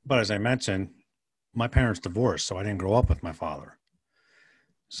 But as I mentioned, my parents divorced, so I didn't grow up with my father.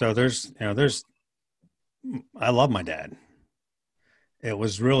 So I love my dad. It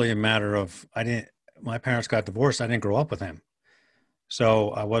was really a matter of, my parents got divorced. I didn't grow up with him.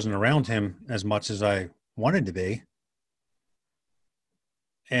 So I wasn't around him as much as I wanted to be.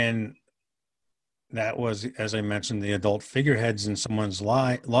 And that was, as I mentioned, the adult figureheads in someone's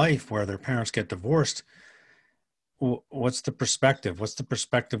life where their parents get divorced. What's the perspective? What's the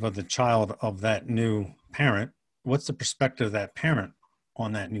perspective of the child of that new parent? What's the perspective of that parent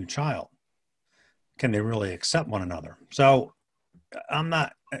on that new child? Can they really accept one another? So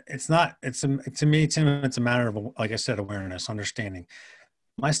to me, Tim, it's a matter of, like I said, awareness, understanding.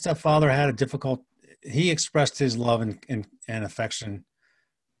 My stepfather had he expressed his love and affection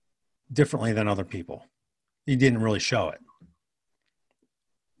differently than other people. He didn't really show it.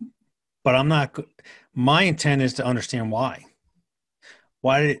 But my intent is to understand why.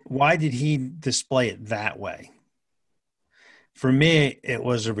 Why did he display it that way? For me, it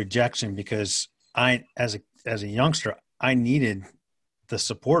was a rejection because as a youngster, I needed the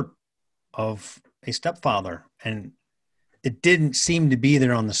support of a stepfather, and it didn't seem to be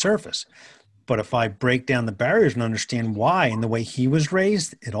there on the surface. But if I break down the barriers and understand why and the way he was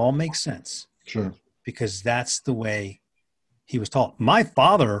raised, it all makes sense. Sure. Because that's the way he was taught. My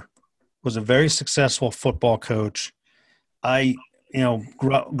father was a very successful football coach.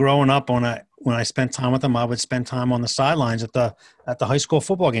 Growing up when I spent time with him, I would spend time on the sidelines at the high school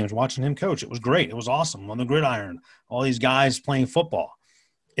football games watching him coach. It was great. It was awesome on the gridiron. All these guys playing football.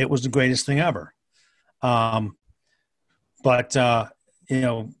 It was the greatest thing ever. But,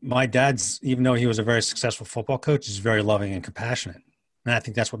 my dad's, even though he was a very successful football coach, is very loving and compassionate. And I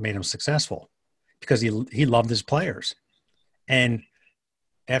think that's what made him successful, because he loved his players. And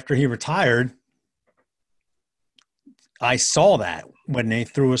after he retired, I saw that when they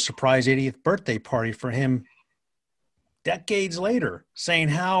threw a surprise 80th birthday party for him decades later, saying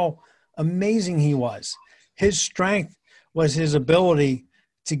how amazing he was. His strength was his ability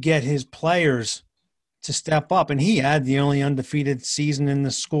to get his players to step up. And he had the only undefeated season in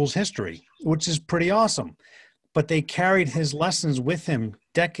the school's history, which is pretty awesome. But they carried his lessons with him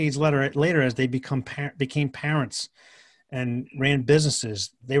decades later as they became parents and ran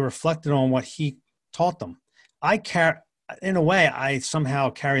businesses. They reflected on what he taught them. In a way, I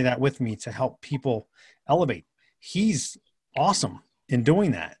somehow carry that with me to help people elevate. He's awesome in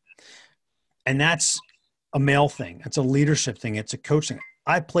doing that. And that's a male thing. It's a leadership thing. It's a coaching.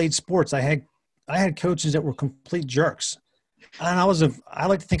 I played sports. I had coaches that were complete jerks. And I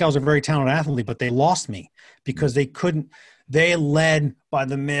like to think I was a very talented athlete, but they lost me because they led by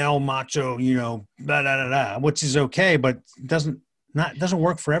the male macho, which is okay, but doesn't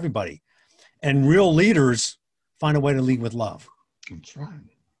work for everybody. And real leaders find a way to lead with love. That's right.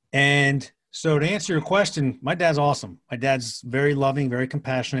 And so to answer your question, my dad's awesome. My dad's very loving, very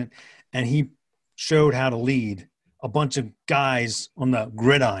compassionate, and he showed how to lead a bunch of guys on the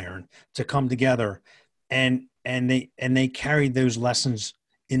gridiron to come together, and they carried those lessons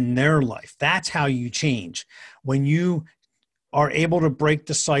in their life. That's how you change. When you are able to break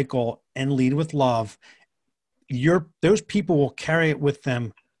the cycle and lead with love, those people will carry it with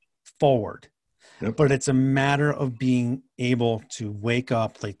them forward. Yep. But it's a matter of being able to wake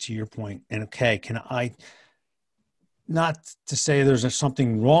up, like to your point, and okay, not to say there's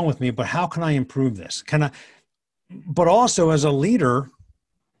something wrong with me, but how can I improve this? But also as a leader,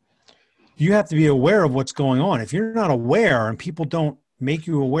 you have to be aware of what's going on. If you're not aware and people don't make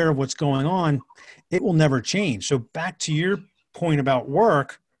you aware of what's going on, it will never change. So back to your point about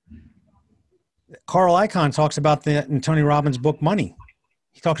work, Carl Icahn talks about that in Tony Robbins' book, Money.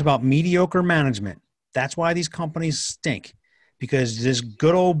 He talks about mediocre management. That's why these companies stink, because this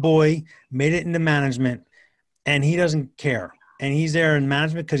good old boy made it into management and he doesn't care. And he's there in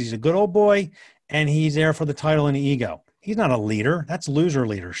management because he's a good old boy and he's there for the title and the ego. He's not a leader. That's loser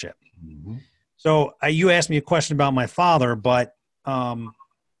leadership. Mm-hmm. So you asked me a question about my father, but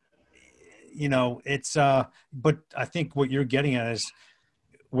it's but I think what you're getting at is,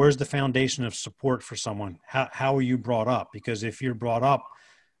 where's the foundation of support for someone? How are you brought up? Because if you're brought up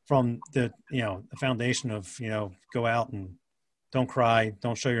from the foundation of, go out and don't cry,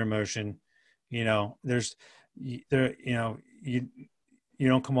 don't show your emotion, you don't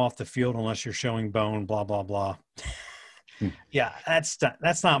come off the field unless you're showing bone, blah, blah, blah. Yeah,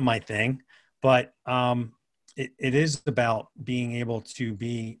 that's not my thing, but it is about being able to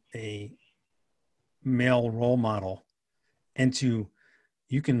be a male role model, and you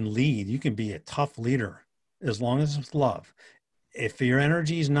can lead, you can be a tough leader as long as it's love. If your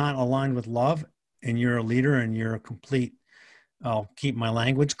energy is not aligned with love and you're a leader and you're a complete, I'll keep my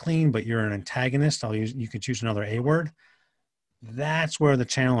language clean, but you're an antagonist, you could choose another A word. That's where the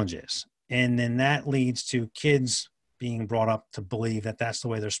challenge is. And then that leads to kids being brought up to believe that that's the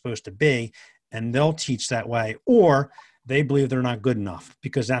way they're supposed to be. And they'll teach that way, or they believe they're not good enough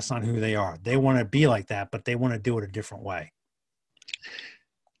because that's not who they are. They want to be like that, but they want to do it a different way.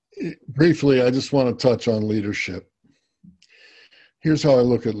 Briefly, I just want to touch on leadership. Here's how I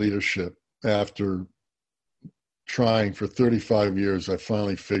look at leadership. After trying for 35 years, I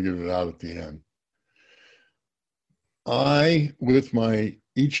finally figured it out at the end. I, with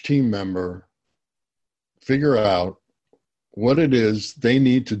each team member, figure out what it is they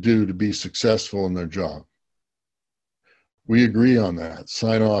need to do to be successful in their job. We agree on that,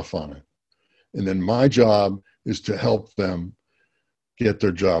 sign off on it. And then my job is to help them get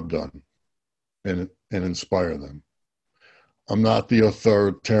their job done and inspire them. I'm not the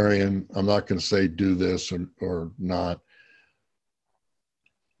authoritarian. I'm not going to say do this or not.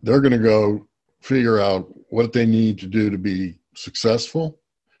 They're going to go figure out what they need to do to be successful,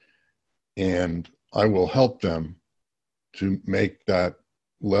 and I will help them to make that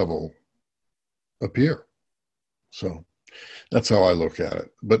level appear. So that's how I look at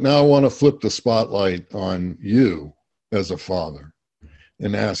it. But now I want to flip the spotlight on you as a father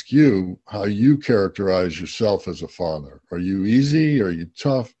and ask you how you characterize yourself as a father. Are you easy? Are you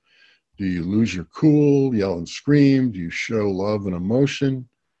tough? Do you lose your cool, yell and scream? Do you show love and emotion?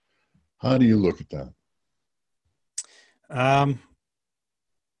 How do you look at that?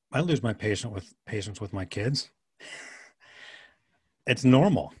 I lose my patience with my kids. It's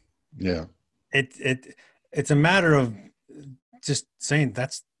normal. Yeah. It's a matter of just saying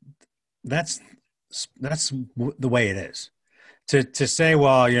that's the way it is. To say,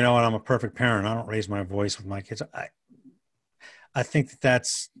 well, you know what, I'm a perfect parent, I don't raise my voice with my kids. I think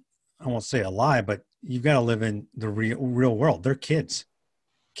that's, I won't say a lie, but you've got to live in the real world. They're kids.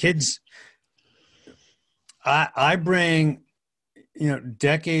 Kids, I bring,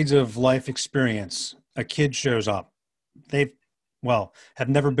 decades of life experience. A kid shows up. They've, have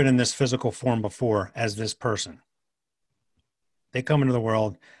never been in this physical form before as this person. They come into the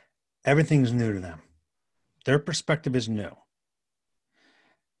world. Everything's new to them. Their perspective is new.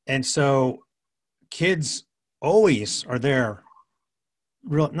 And so kids always are there,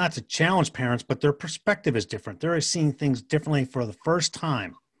 not to challenge parents, but their perspective is different. They're seeing things differently for the first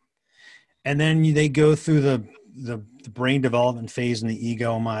time. And then they go through the brain development phase and the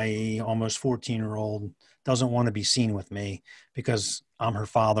ego. My almost 14-year-old doesn't want to be seen with me because I'm her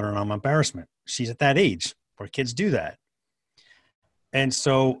father and I'm embarrassment. She's at that age where kids do that. And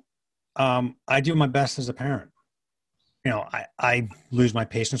so I do my best as a parent. I lose my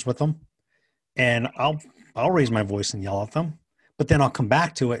patience with them, and I'll raise my voice and yell at them, but then I'll come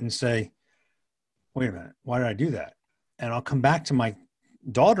back to it and say, wait a minute, why did I do that? And I'll come back to my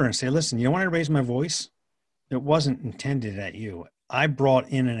daughter and say, listen, you know, when I raised my voice, it wasn't intended at you. I brought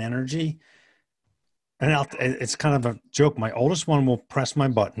in an energy, and it's kind of a joke. My oldest one will press my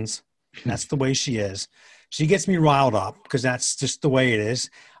buttons. That's the way she is. She gets me riled up because that's just the way it is.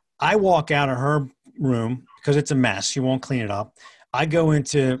 I walk out of her room because it's a mess. She won't clean it up. I go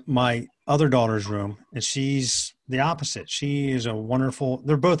into my other daughter's room, and she's the opposite. She is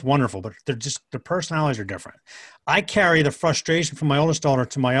they're both wonderful, but their personalities are different. I carry the frustration from my oldest daughter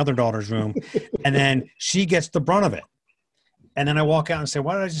to my other daughter's room, and then she gets the brunt of it. And then I walk out and say,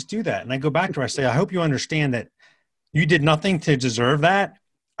 why did I just do that? And I go back to her. I say, I hope you understand that you did nothing to deserve that.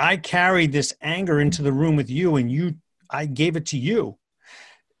 I carried this anger into the room with you, and I gave it to you.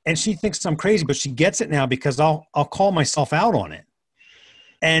 And she thinks I'm crazy, but she gets it now because I'll call myself out on it.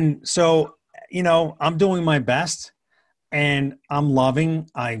 And so, I'm doing my best, and I'm loving.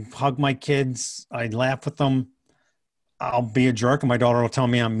 I hug my kids. I laugh with them. I'll be a jerk, and my daughter will tell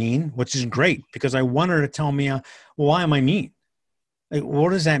me I'm mean, which is great because I want her to tell me, well, why am I mean? Like, what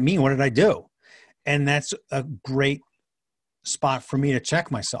does that mean? What did I do? And that's a great spot for me to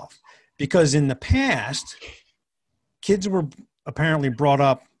check myself, because in the past, kids were apparently brought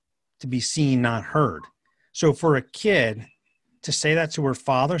up to be seen, not heard. So for a kid to say that to her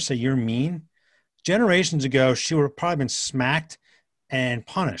father, say you're mean, generations ago, she would have probably been smacked and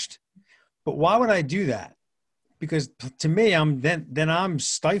punished. But why would I do that? Because to me, I'm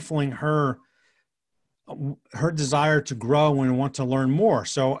stifling her desire to grow and want to learn more.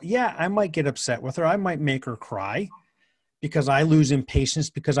 So yeah, I might get upset with her. I might make her cry because I lose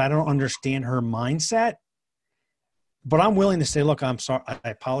impatience because I don't understand her mindset. But I'm willing to say, look, I'm sorry. I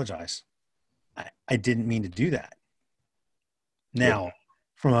apologize. I didn't mean to do that. Now,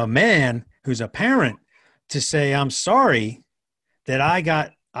 from a man who's a parent to say, I'm sorry that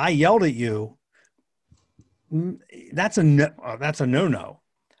I yelled at you, that's a no-no,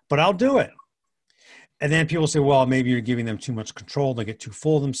 but I'll do it. And then people say, well, maybe you're giving them too much control. They get too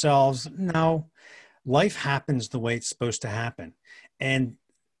full of themselves. No, life happens the way it's supposed to happen. And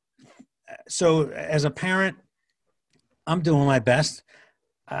so as a parent, I'm doing my best.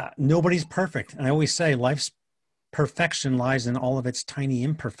 Nobody's perfect. And I always say life's perfection lies in all of its tiny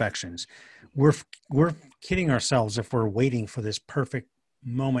imperfections. We're kidding ourselves if we're waiting for this perfect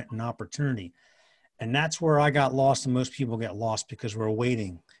moment and opportunity. And that's where I got lost, and most people get lost because we're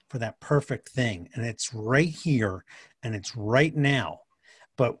waiting for that perfect thing. And it's right here and it's right now.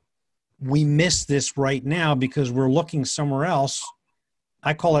 But we miss this right now because we're looking somewhere else.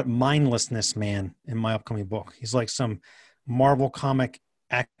 I call it mindlessness man in my upcoming book. He's like some Marvel comic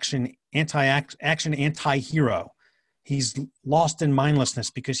anti-hero. He's lost in mindlessness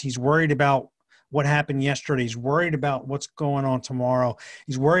because he's worried about what happened yesterday. He's worried about what's going on tomorrow.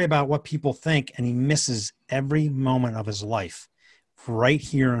 He's worried about what people think, and he misses every moment of his life right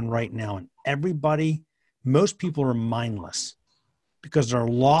here and right now. And most people are mindless because they're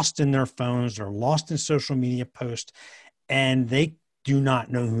lost in their phones, they're lost in social media posts, and they do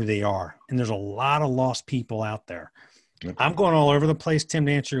not know who they are. And there's a lot of lost people out there. Yep. I'm going all over the place, Tim,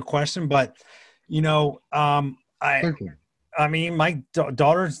 to answer your question, but I mean, my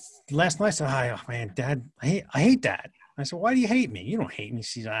daughter last night said, "Hi, oh, man, Dad, I hate Dad." I said, "Why do you hate me?" "You don't hate me."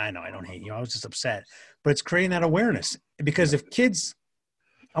 She said, "I know I don't hate you. I was just upset." But it's creating that awareness, because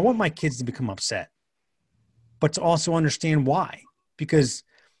I want my kids to become upset, but to also understand why, because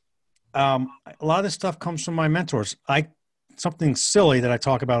a lot of this stuff comes from my mentors. something silly that I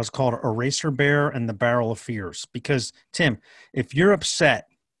talk about is called Eraser Bear and the Barrel of Fears. Because Tim, if you're upset,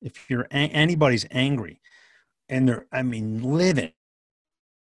 if you're anybody's angry, and they're, I mean, living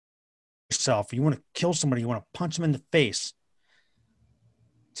yourself, you want to kill somebody, you want to punch them in the face.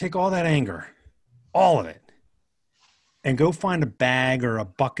 Take all that anger, all of it, and go find a bag or a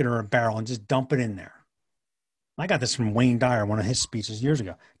bucket or a barrel and just dump it in there. I got this from Wayne Dyer, one of his speeches years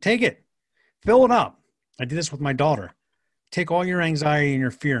ago. Take it, fill it up. I did this with my daughter. Take all your anxiety and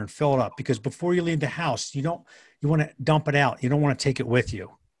your fear and fill it up, because before you leave the house, you want to dump it out. You don't want to take it with you,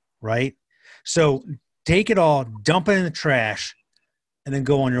 right? So take it all, dump it in the trash, and then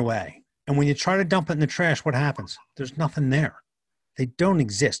go on your way. And when you try to dump it in the trash, what happens? There's nothing there. They don't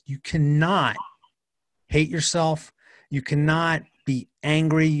exist. You cannot hate yourself. You cannot be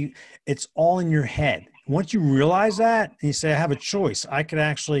angry. It's all in your head. Once you realize that, and you say, I have a choice. I could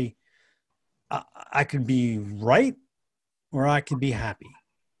actually, I could be right, or I could be happy.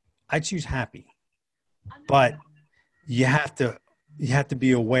 I choose happy. But you have to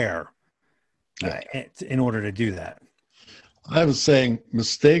be aware in order to do that. I have a saying,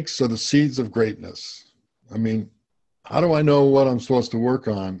 mistakes are the seeds of greatness. I mean, how do I know what I'm supposed to work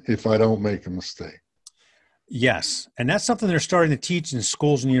on if I don't make a mistake? Yes. And that's something they're starting to teach in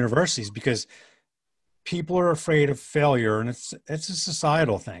schools and universities, because people are afraid of failure, and it's a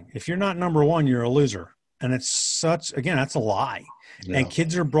societal thing. If you're not number one, you're a loser. And it's such, again, that's a lie. Yeah. And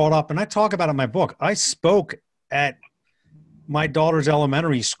kids are brought up, and I talk about it in my book. I spoke at my daughter's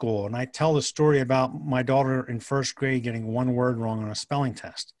elementary school, and I tell the story about my daughter in first grade getting one word wrong on a spelling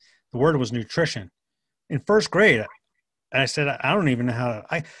test. The word was nutrition. In first grade, I said, I don't even know how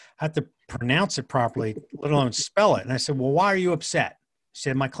I had to pronounce it properly, let alone spell it. And I said, well, why are you upset? She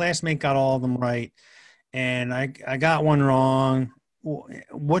said, my classmate got all of them right, and I got one wrong.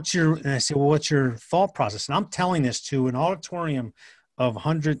 And I said, well, what's your thought process? And I'm telling this to an auditorium of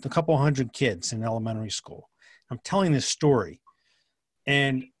a couple hundred kids in elementary school. I'm telling this story,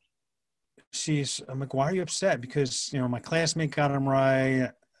 and I'm like, why are you upset? Because, my classmate got them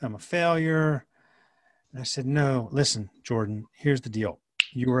right. I'm a failure. And I said, no, listen, Jordan, here's the deal.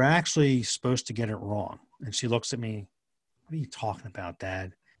 You were actually supposed to get it wrong. And she looks at me, what are you talking about,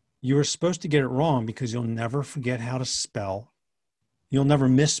 Dad? You were supposed to get it wrong because you'll never forget how to spell. You'll never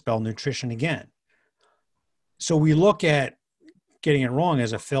misspell nutrition again. So we look at getting it wrong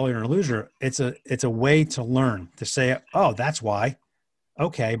as a failure and a loser. It's a way to learn, to say, oh, that's why.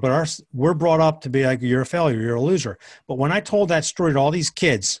 Okay. But we're brought up to be like, you're a failure, you're a loser. But when I told that story to all these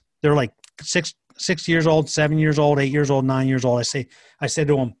kids, they're like 6 years old, 7 years old, 8 years old, 9 years old. I said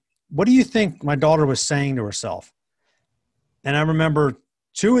to them, what do you think my daughter was saying to herself? And I remember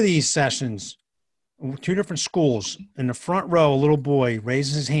 2 of these sessions, 2 different schools. In the front row, a little boy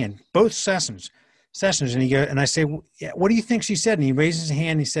raises his hand, both sessions. And I say, what do you think she said? And he raises his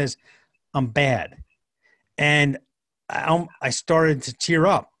hand and he says, I'm bad. And I started to tear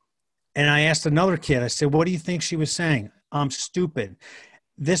up. And I asked another kid, I said, what do you think she was saying? I'm stupid.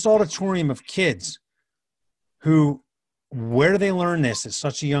 This auditorium of kids who, where do they learn this at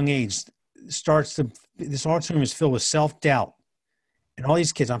such a young age? This auditorium is filled with self-doubt. And all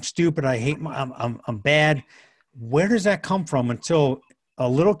these kids, I'm stupid, I hate I'm bad. Where does that come from? Until a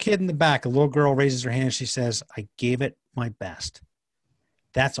little kid in the back, a little girl raises her hand and she says, I gave it my best.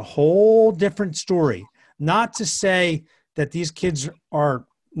 That's a whole different story. Not to say that these kids are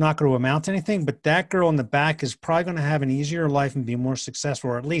not going to amount to anything, but that girl in the back is probably going to have an easier life and be more successful,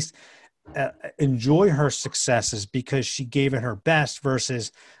 or at least enjoy her successes because she gave it her best,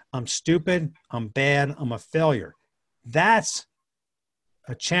 versus I'm stupid, I'm bad, I'm a failure. That's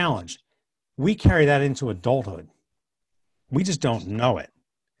a challenge. We carry that into adulthood. We just don't know it.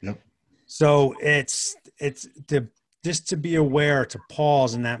 Yep. So it's just to be aware, to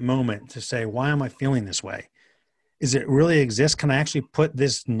pause in that moment, to say, why am I feeling this way? Is it really exist? Can I actually put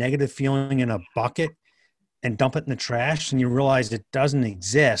this negative feeling in a bucket and dump it in the trash? And you realize it doesn't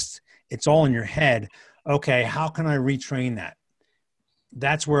exist. It's all in your head. Okay, how can I retrain that?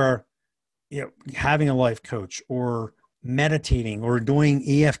 That's where, having a life coach or meditating or doing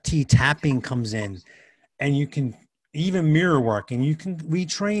EFT tapping comes in, and you can even mirror work, and you can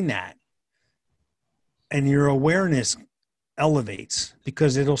retrain that. And your awareness elevates,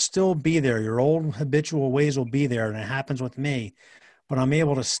 because it'll still be there. Your old habitual ways will be there. And it happens with me, but I'm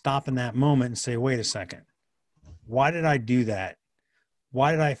able to stop in that moment and say, wait a second, why did I do that?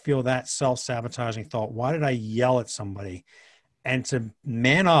 Why did I feel that self-sabotaging thought? Why did I yell at somebody? And to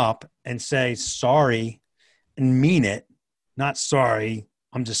man up and say sorry and mean it, not sorry,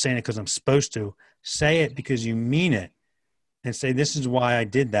 I'm just saying it because I'm supposed to. Say it because you mean it, and say, this is why I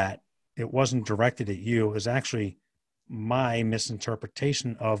did that. It wasn't directed at you. It was actually my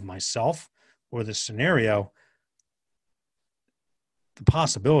misinterpretation of myself or the scenario, the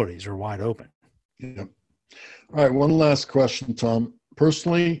possibilities are wide open. Yeah. All right. One last question, Tom.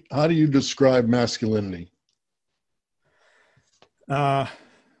 Personally, how do you describe masculinity? Yeah.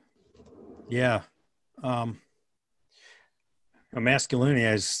 Masculinity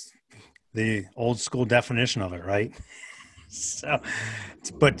is the old school definition of it, right? So,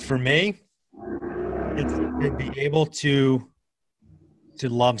 but for me, it's to be able to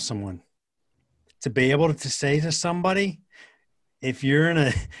love someone, to be able to say to somebody, if you're in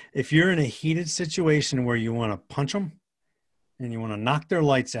a heated situation where you want to punch them and you want to knock their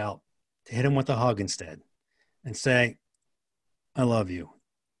lights out, to hit them with a hug instead and say, I love you,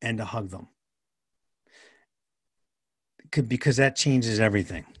 and to hug them. Because that changes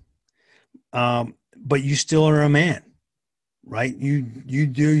everything. But you still are a man, right? You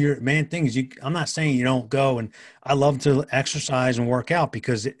do your man things. I'm not saying you don't go, and I love to exercise and work out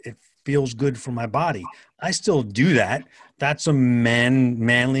because it feels good for my body. I still do that. That's a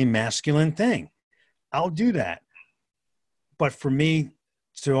manly, masculine thing. I'll do that. But for me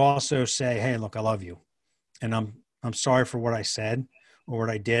to also say, hey, look, I love you, and I'm sorry for what I said or what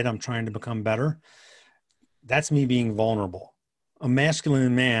I did. I'm trying to become better. That's me being vulnerable. A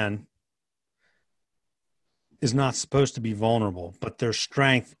masculine man is not supposed to be vulnerable, but their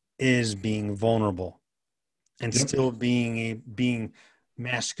strength is being vulnerable and still being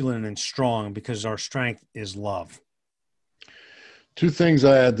masculine and strong, because our strength is love. Two things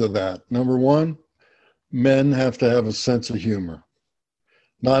I add to that. Number one, men have to have a sense of humor.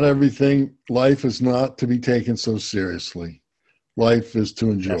 Not everything, life is not to be taken so seriously. Life is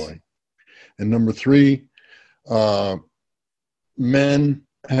to enjoy. Yes. And number three, men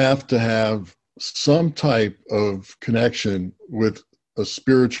have to have some type of connection with a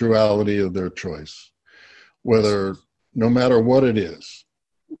spirituality of their choice, whether, no matter what it is,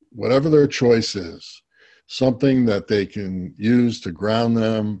 whatever their choice is, something that they can use to ground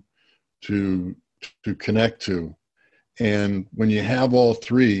them, to connect to. And when you have all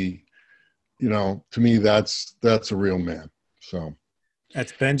three, to me, that's a real man. So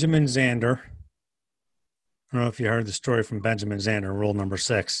that's Benjamin Zander. I don't know if you heard the story from Benjamin Zander, rule number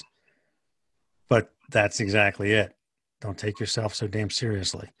 6, but that's exactly it. Don't take yourself so damn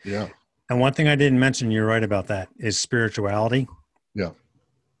seriously. Yeah. And one thing I didn't mention, you're right about that, is spirituality. Yeah.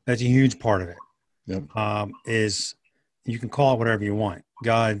 That's a huge part of it. Yeah. Is you can call it whatever you want.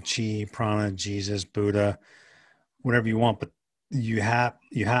 God, Chi, Prana, Jesus, Buddha, whatever you want, but I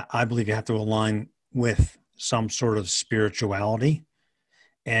believe you have to align with some sort of spirituality.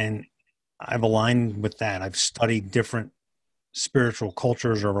 And I've aligned with that. I've studied different spiritual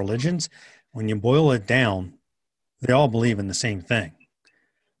cultures or religions. When you boil it down, they all believe in the same thing.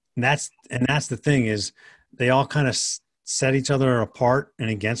 And that's the thing, is they all kind of set each other apart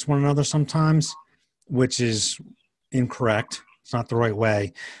and against one another sometimes, which is incorrect. It's not the right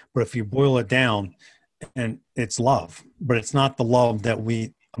way. But if you boil it down, and it's love, but it's not the love that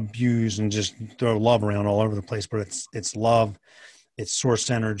we abuse and just throw love around all over the place, but it's love, it's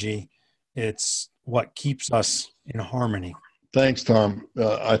source energy. It's what keeps us in harmony. Thanks, Tom.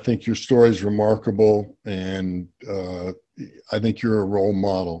 I think your story is remarkable, and I think you're a role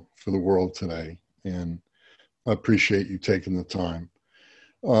model for the world today, and I appreciate you taking the time.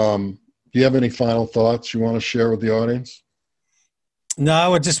 Do you have any final thoughts you want to share with the audience? No, I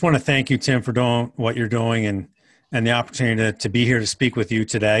would just want to thank you, Tim, for doing what you're doing and the opportunity to be here to speak with you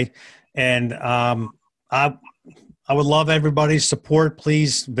today. And I would love everybody's support.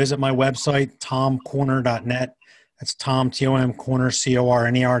 Please visit my website, tomcorner.net. That's Tom, T-O-M, Corner,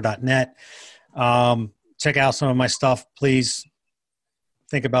 C-O-R-N-E-R.net. Check out some of my stuff. Please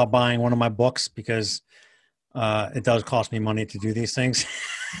think about buying one of my books, because it does cost me money to do these things.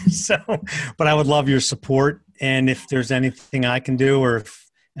 But I would love your support. And if there's anything I can do, or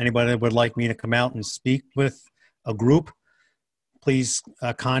if anybody would like me to come out and speak with a group, please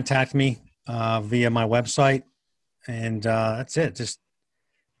contact me via my website. And that's it. Just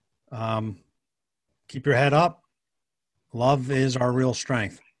keep your head up. Love is our real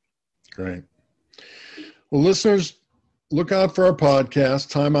strength. Great. Well, listeners, look out for our podcast,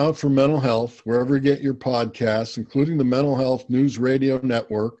 Time Out for Mental Health, wherever you get your podcasts, including the Mental Health News Radio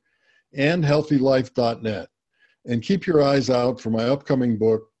Network and healthylife.net. And keep your eyes out for my upcoming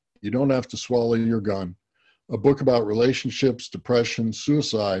book, You Don't Have to Swallow Your Gun, a book about relationships, depression,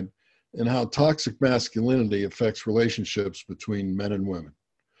 suicide, and how toxic masculinity affects relationships between men and women.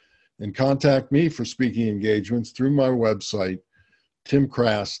 And contact me for speaking engagements through my website,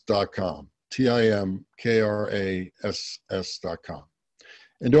 timkrass.com, TIMKRASS.com.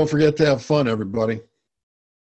 And don't forget to have fun, everybody.